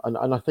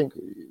I think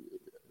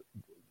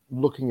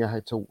looking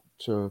ahead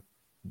to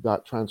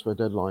that transfer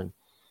deadline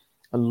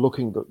and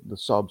looking at the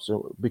subs,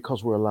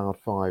 because we're allowed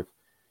 5.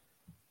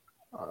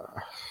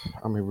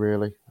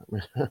 Really,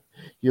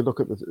 you look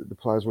at the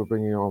players we're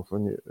bringing off,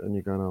 and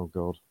you're going, oh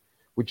God.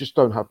 We just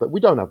don't have that. We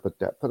don't have the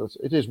depth.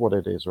 It is what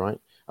it is, right?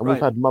 And we've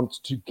had months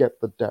to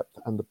get the depth,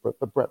 and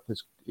the breadth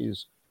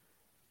is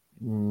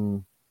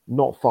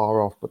not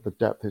far off, but the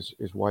depth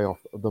is way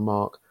off the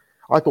mark.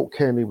 I thought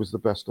Kearney was the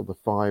best of the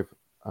 5,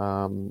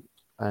 and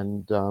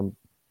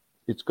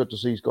it's good to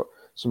see he's got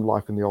some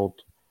life in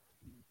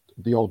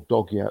the old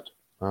dog yet.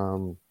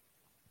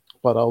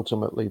 But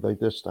ultimately, they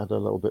just had a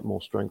little bit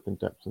more strength and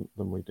depth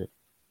than we did.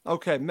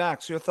 Okay,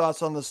 Max, your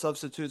thoughts on the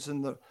substitutes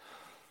and the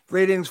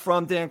ratings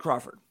from Dan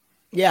Crawford?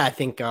 Yeah, I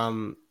think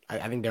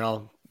they're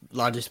all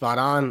largely spot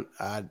on.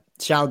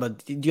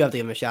 Chalobah, you do have to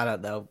give him a shout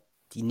out though.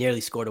 He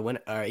nearly scored a winner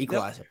or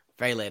equalizer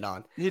very late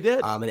on. He did,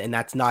 and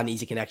that's not an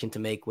easy connection to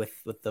make with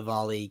the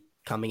volley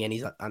coming in.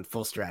 He's on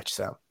full stretch,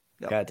 so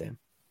got him.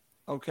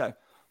 Okay,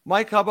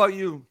 Mike, how about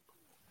you?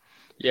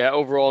 Yeah,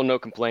 overall, no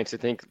complaints. I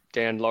think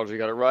Dan largely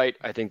got it right.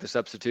 I think the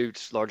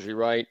substitutes largely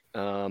right.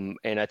 And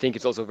I think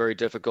it's also very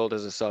difficult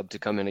as a sub to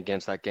come in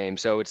against that game.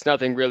 So it's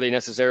nothing really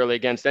necessarily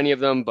against any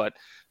of them, but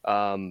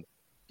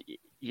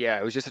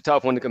it was just a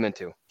tough one to come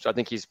into. So I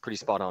think he's pretty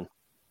spot on.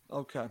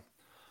 Okay.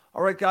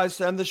 All right, guys,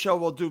 to end the show,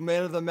 we'll do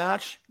man of the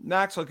match.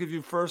 Max, I'll give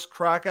you first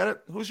crack at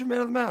it. Who's your man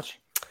of the match?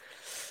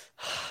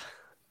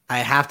 I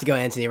have to go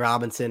Anthony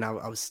Robinson.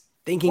 I was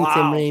thinking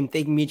Tim Ream,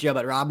 thinking Mitro,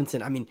 but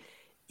Robinson,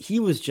 he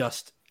was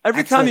just...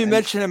 Every time you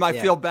mention him, I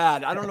feel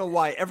bad. I don't know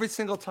why. Every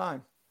single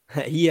time.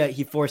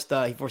 He forced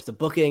the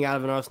booking out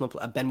of an Arsenal.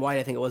 Ben White,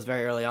 I think it was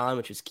very early on,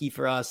 which was key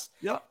for us.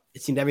 Yeah.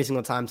 It seemed every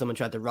single time someone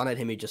tried to run at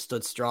him, he just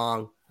stood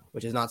strong,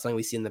 which is not something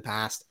we've seen in the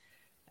past.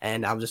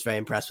 And I'm just very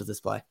impressed with this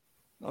play.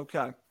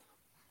 Okay.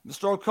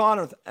 Mr.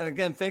 O'Connor, and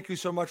again, thank you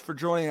so much for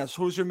joining us.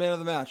 Who's your man of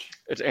the match?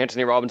 It's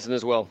Anthony Robinson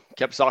as well.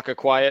 Kept Saka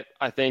quiet.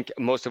 I think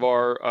most of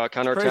our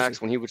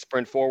counterattacks, when he would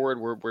sprint forward,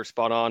 we're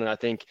spot on. And I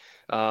think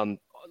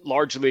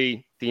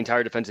largely the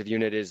entire defensive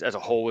unit as a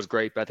whole was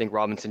great, but I think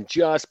Robinson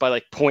just by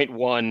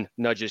 0.1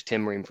 nudges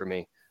Tim Ream for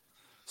me.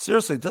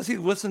 Seriously, does he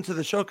listen to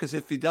the show? Because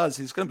if he does,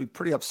 he's going to be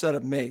pretty upset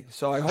at me.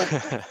 So I hope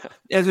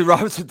Anthony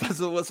Robinson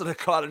doesn't listen to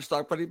Cottage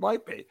Talk, but he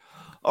might be.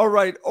 All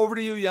right, over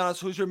to you, Giannis.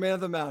 Who's your man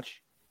of the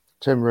match?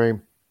 Tim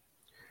Ream.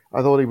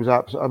 I thought he was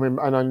absolutely.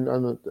 I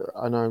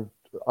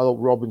thought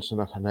Robinson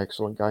had an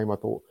excellent game. I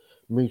thought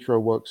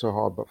Mitro worked so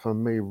hard, but for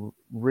me,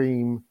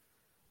 Ream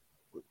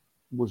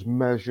was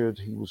measured.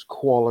 He was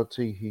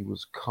quality. He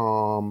was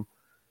calm.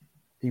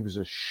 He was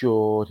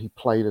assured. He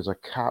played as a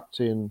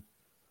captain.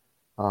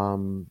 He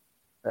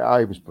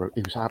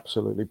was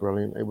absolutely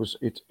brilliant.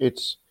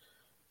 It's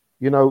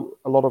You know,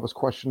 a lot of us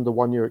questioned the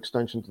 1-year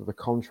extension to the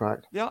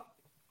contract. Yeah.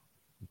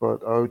 But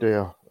oh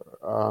dear,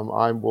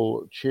 I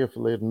will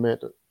cheerfully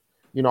admit,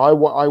 you know,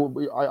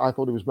 I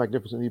thought it was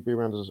magnificent he'd be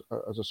around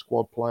as a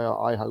squad player.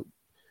 I hope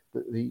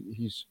that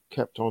he's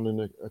kept on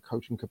in a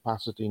coaching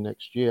capacity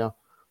next year.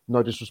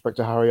 No disrespect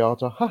to Harry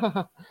Arter,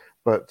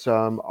 but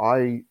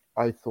I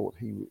thought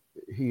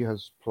he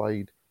has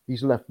played.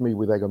 He's left me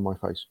with egg on my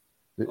face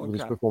with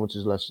his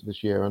performances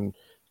this year, and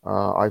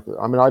I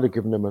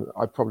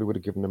probably would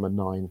have given him a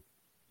 9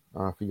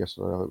 for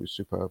yesterday. It was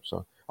superb,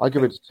 so I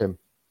give it to Tim.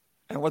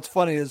 And what's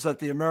funny is that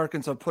the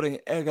Americans are putting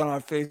egg on our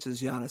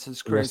faces, Giannis.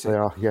 It's crazy. Yes, they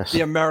are. Yes,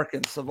 the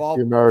Americans of all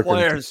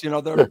players, you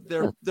know,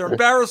 they're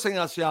embarrassing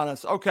us,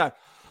 Giannis. Okay,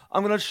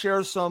 I'm going to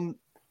share some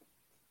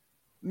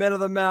man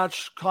of the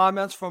match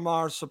comments from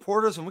our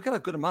supporters, and we got a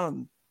good amount of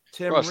them.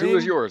 Tim Ross, Ream. who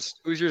was yours?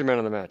 Who's your man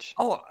of the match?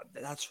 Oh,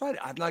 that's right.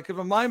 I'm not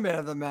giving my man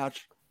of the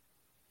match.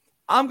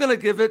 I'm going to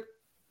give it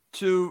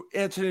to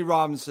Anthony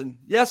Robinson.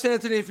 Yes,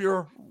 Anthony, if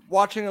you're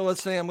watching and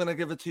listening, I'm going to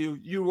give it to you.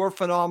 You were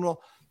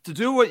phenomenal. To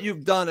do what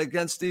you've done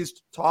against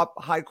these top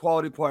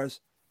high-quality players,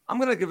 I'm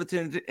going to give it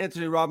to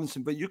Anthony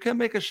Robinson, but you can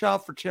make a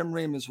shout for Tim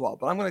Ream as well,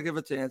 but I'm going to give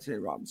it to Anthony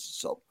Robinson.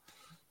 So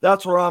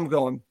that's where I'm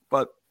going.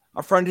 But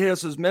our friend here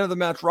says, man of the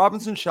match,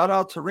 Robinson. Shout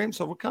out to Ream.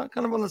 So we're kind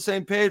of on the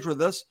same page with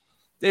this.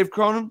 Dave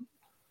Cronin,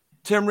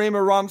 Tim Ream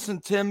or Robinson.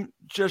 Tim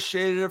just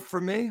shaded it for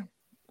me.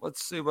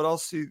 Let's see what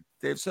else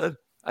Dave said.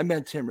 I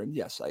meant Tim Ream.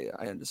 Yes,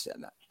 I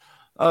understand that.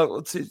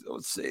 Let's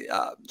see.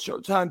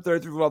 Showtime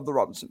 33. Love the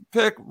Robinson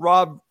pick.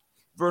 Rob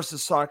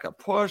versus Saka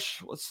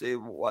push. Let's see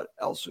what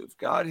else we've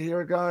got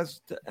here,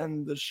 guys, to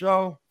end the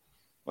show.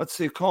 Let's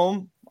see.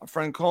 Combe, my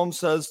friend Combe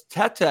says,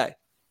 Tete,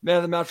 man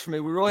of the match for me.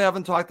 We really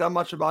haven't talked that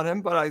much about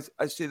him, but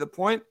I see the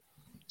point.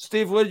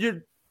 Steve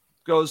Lydiard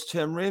goes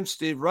Tim Ream.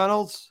 Steve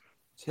Reynolds,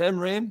 Tim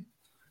Ream.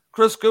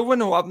 Chris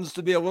Goodwin, who happens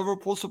to be a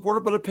Liverpool supporter,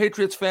 but a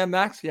Patriots fan,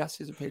 Max. Yes,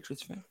 he's a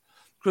Patriots fan.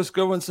 Chris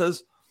Goodwin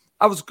says,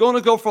 I was going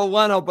to go for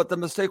Leno, but the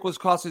mistake was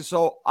costly,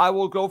 so I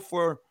will go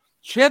for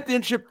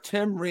Championship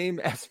Tim Ream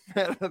as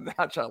man of the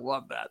match. I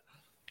love that.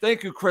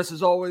 Thank you, Chris,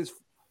 as always,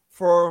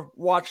 for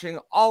watching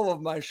all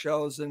of my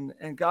shows. And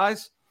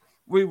guys,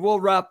 we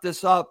will wrap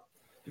this up.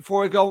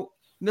 Before we go,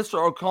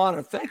 Mr.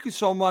 O'Connor, thank you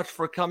so much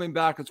for coming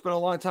back. It's been a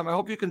long time. I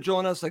hope you can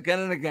join us again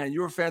and again. You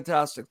were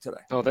fantastic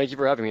today. Oh, thank you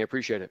for having me. I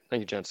appreciate it.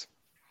 Thank you, gents.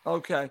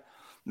 Okay.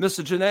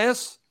 Mr.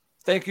 Janaeus,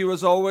 thank you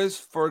as always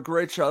for a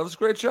great show. It was a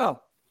great show.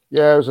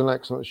 Yeah, it was an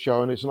excellent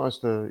show, and it's nice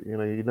to,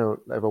 you don't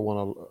ever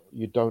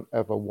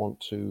want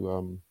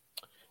to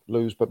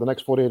lose. But the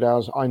next 48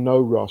 hours, I know,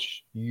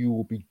 Rush, you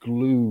will be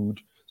glued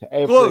to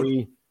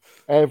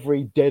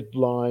every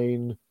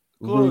deadline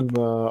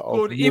rumor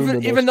of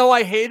even though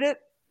I hate it,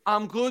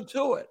 I'm glued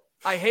to it.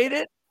 I hate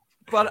it,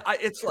 but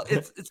it's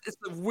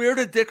a weird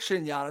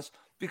addiction, Giannis,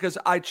 because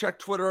I check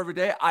Twitter every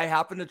day. I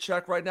happen to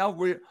check right now.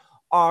 We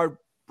are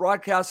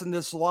broadcasting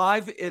this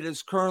live. It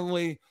is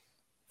currently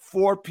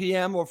 4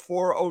 p.m. or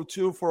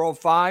 4:02,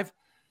 4:05.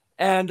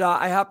 And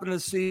I happen to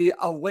see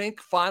a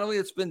link. Finally,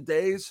 it's been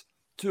days,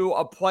 to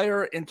a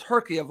player in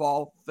Turkey, of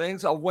all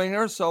things, a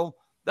winger. So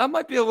that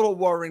might be a little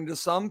worrying to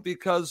some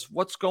because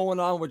what's going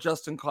on with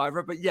Justin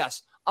Kluivert. But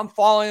yes, I'm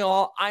following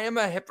all. I am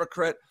a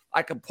hypocrite.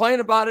 I complain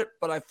about it,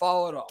 but I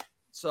follow it all.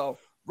 So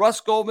Russ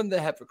Goldman,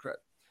 the hypocrite.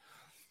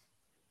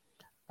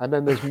 And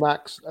then there's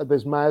Max.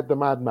 There's the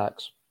Mad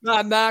Max.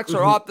 Mad Max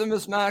or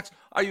Optimus Max.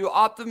 Are you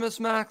Optimus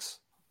Max?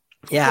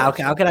 Yeah,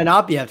 okay. How can I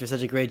not be after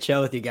such a great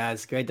show with you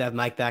guys? Great to have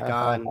Mike back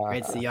on.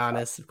 Great to see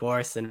Giannis, of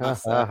course, and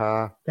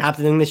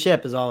captaining the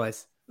ship as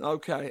always.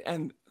 Okay,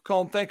 and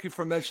Colm, thank you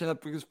for mentioning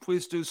that because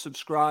please do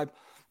subscribe.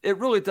 It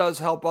really does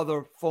help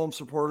other Fulham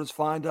supporters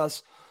find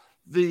us.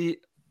 The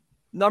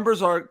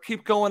numbers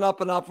keep going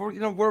up and up.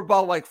 We're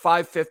about like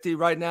 550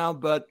 right now,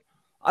 but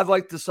I'd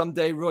like to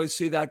someday really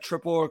see that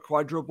triple or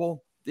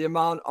quadruple the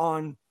amount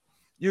on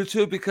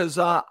YouTube because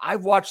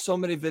I've watched so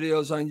many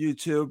videos on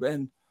YouTube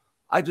and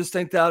I just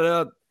think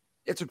that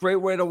it's a great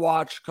way to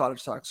watch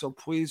Cottage Talk. So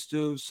please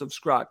do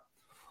subscribe.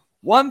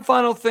 One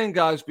final thing,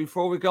 guys,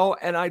 before we go,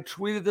 and I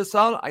tweeted this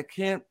out. I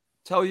can't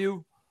tell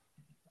you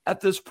at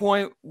this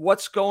point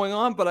what's going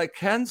on, but I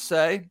can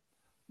say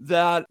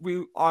that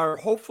we are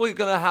hopefully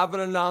going to have an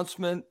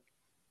announcement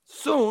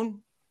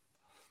soon,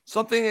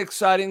 something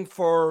exciting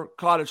for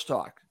Cottage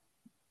Talk.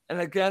 And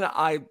again,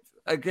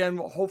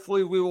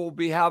 hopefully we will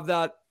have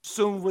that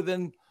soon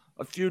within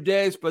a few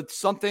days, but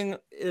something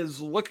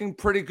is looking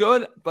pretty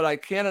good, but I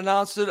can't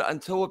announce it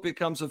until it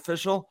becomes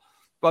official.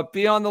 But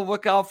be on the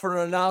lookout for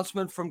an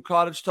announcement from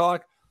Cottage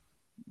Talk.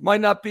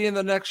 Might not be in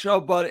the next show,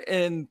 but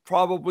in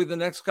probably the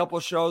next couple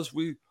of shows,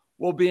 we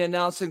will be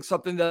announcing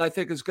something that I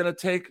think is going to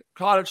take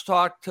Cottage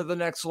Talk to the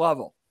next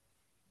level.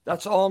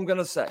 That's all I'm going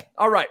to say.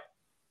 All right.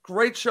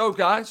 Great show,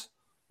 guys.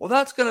 Well,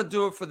 that's going to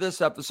do it for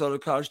this episode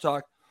of Cottage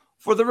Talk.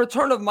 For the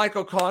return of Mike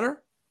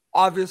O'Connor,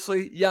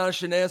 obviously,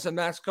 Giannis Janaeus and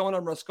Max Cohen,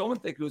 I'm Russ Coleman.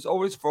 Thank you as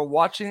always for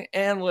watching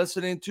and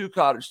listening to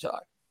Cottage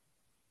Talk.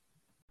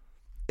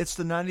 It's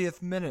the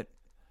 90th minute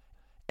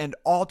and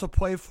all to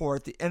play for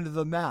at the end of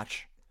the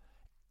match.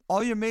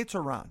 All your mates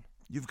are around.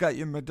 You've got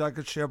your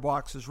McNugget share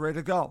boxes ready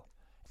to go.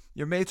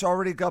 Your mates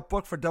already got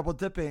booked for double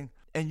dipping,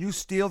 and you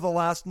steal the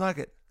last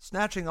nugget,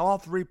 snatching all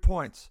 3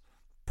 points.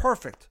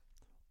 Perfect.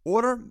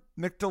 Order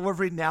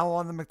McDelivery now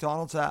on the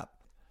McDonald's app.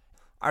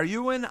 Are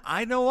you in?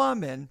 I know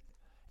I'm in.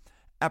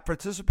 At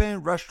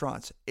participating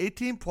restaurants,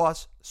 18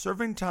 plus,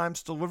 serving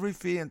times, delivery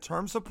fee, and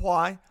terms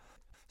apply.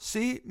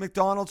 See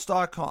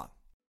McDonald's.com.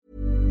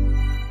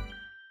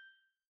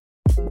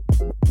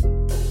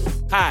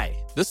 Hi,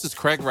 this is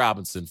Craig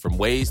Robinson from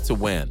Ways to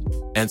Win,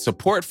 and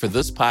support for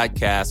this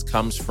podcast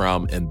comes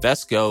from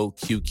Invesco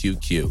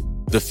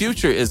QQQ. The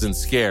future isn't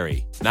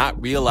scary. Not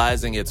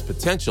realizing its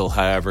potential,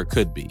 however,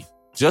 could be.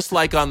 Just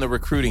like on the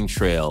recruiting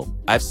trail,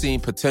 I've seen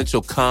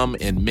potential come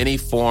in many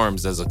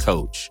forms as a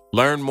coach.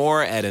 Learn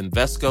more at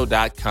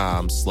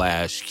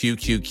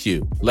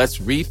Invesco.com/QQQ. Let's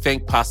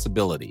rethink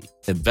possibility.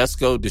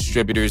 Invesco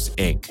Distributors,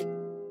 Inc.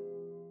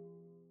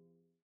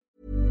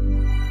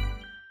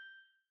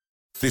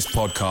 This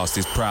podcast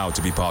is proud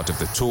to be part of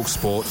the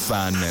TalkSport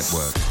Fan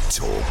Network.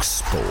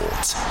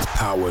 TalkSport.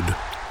 Powered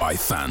by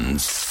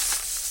fans.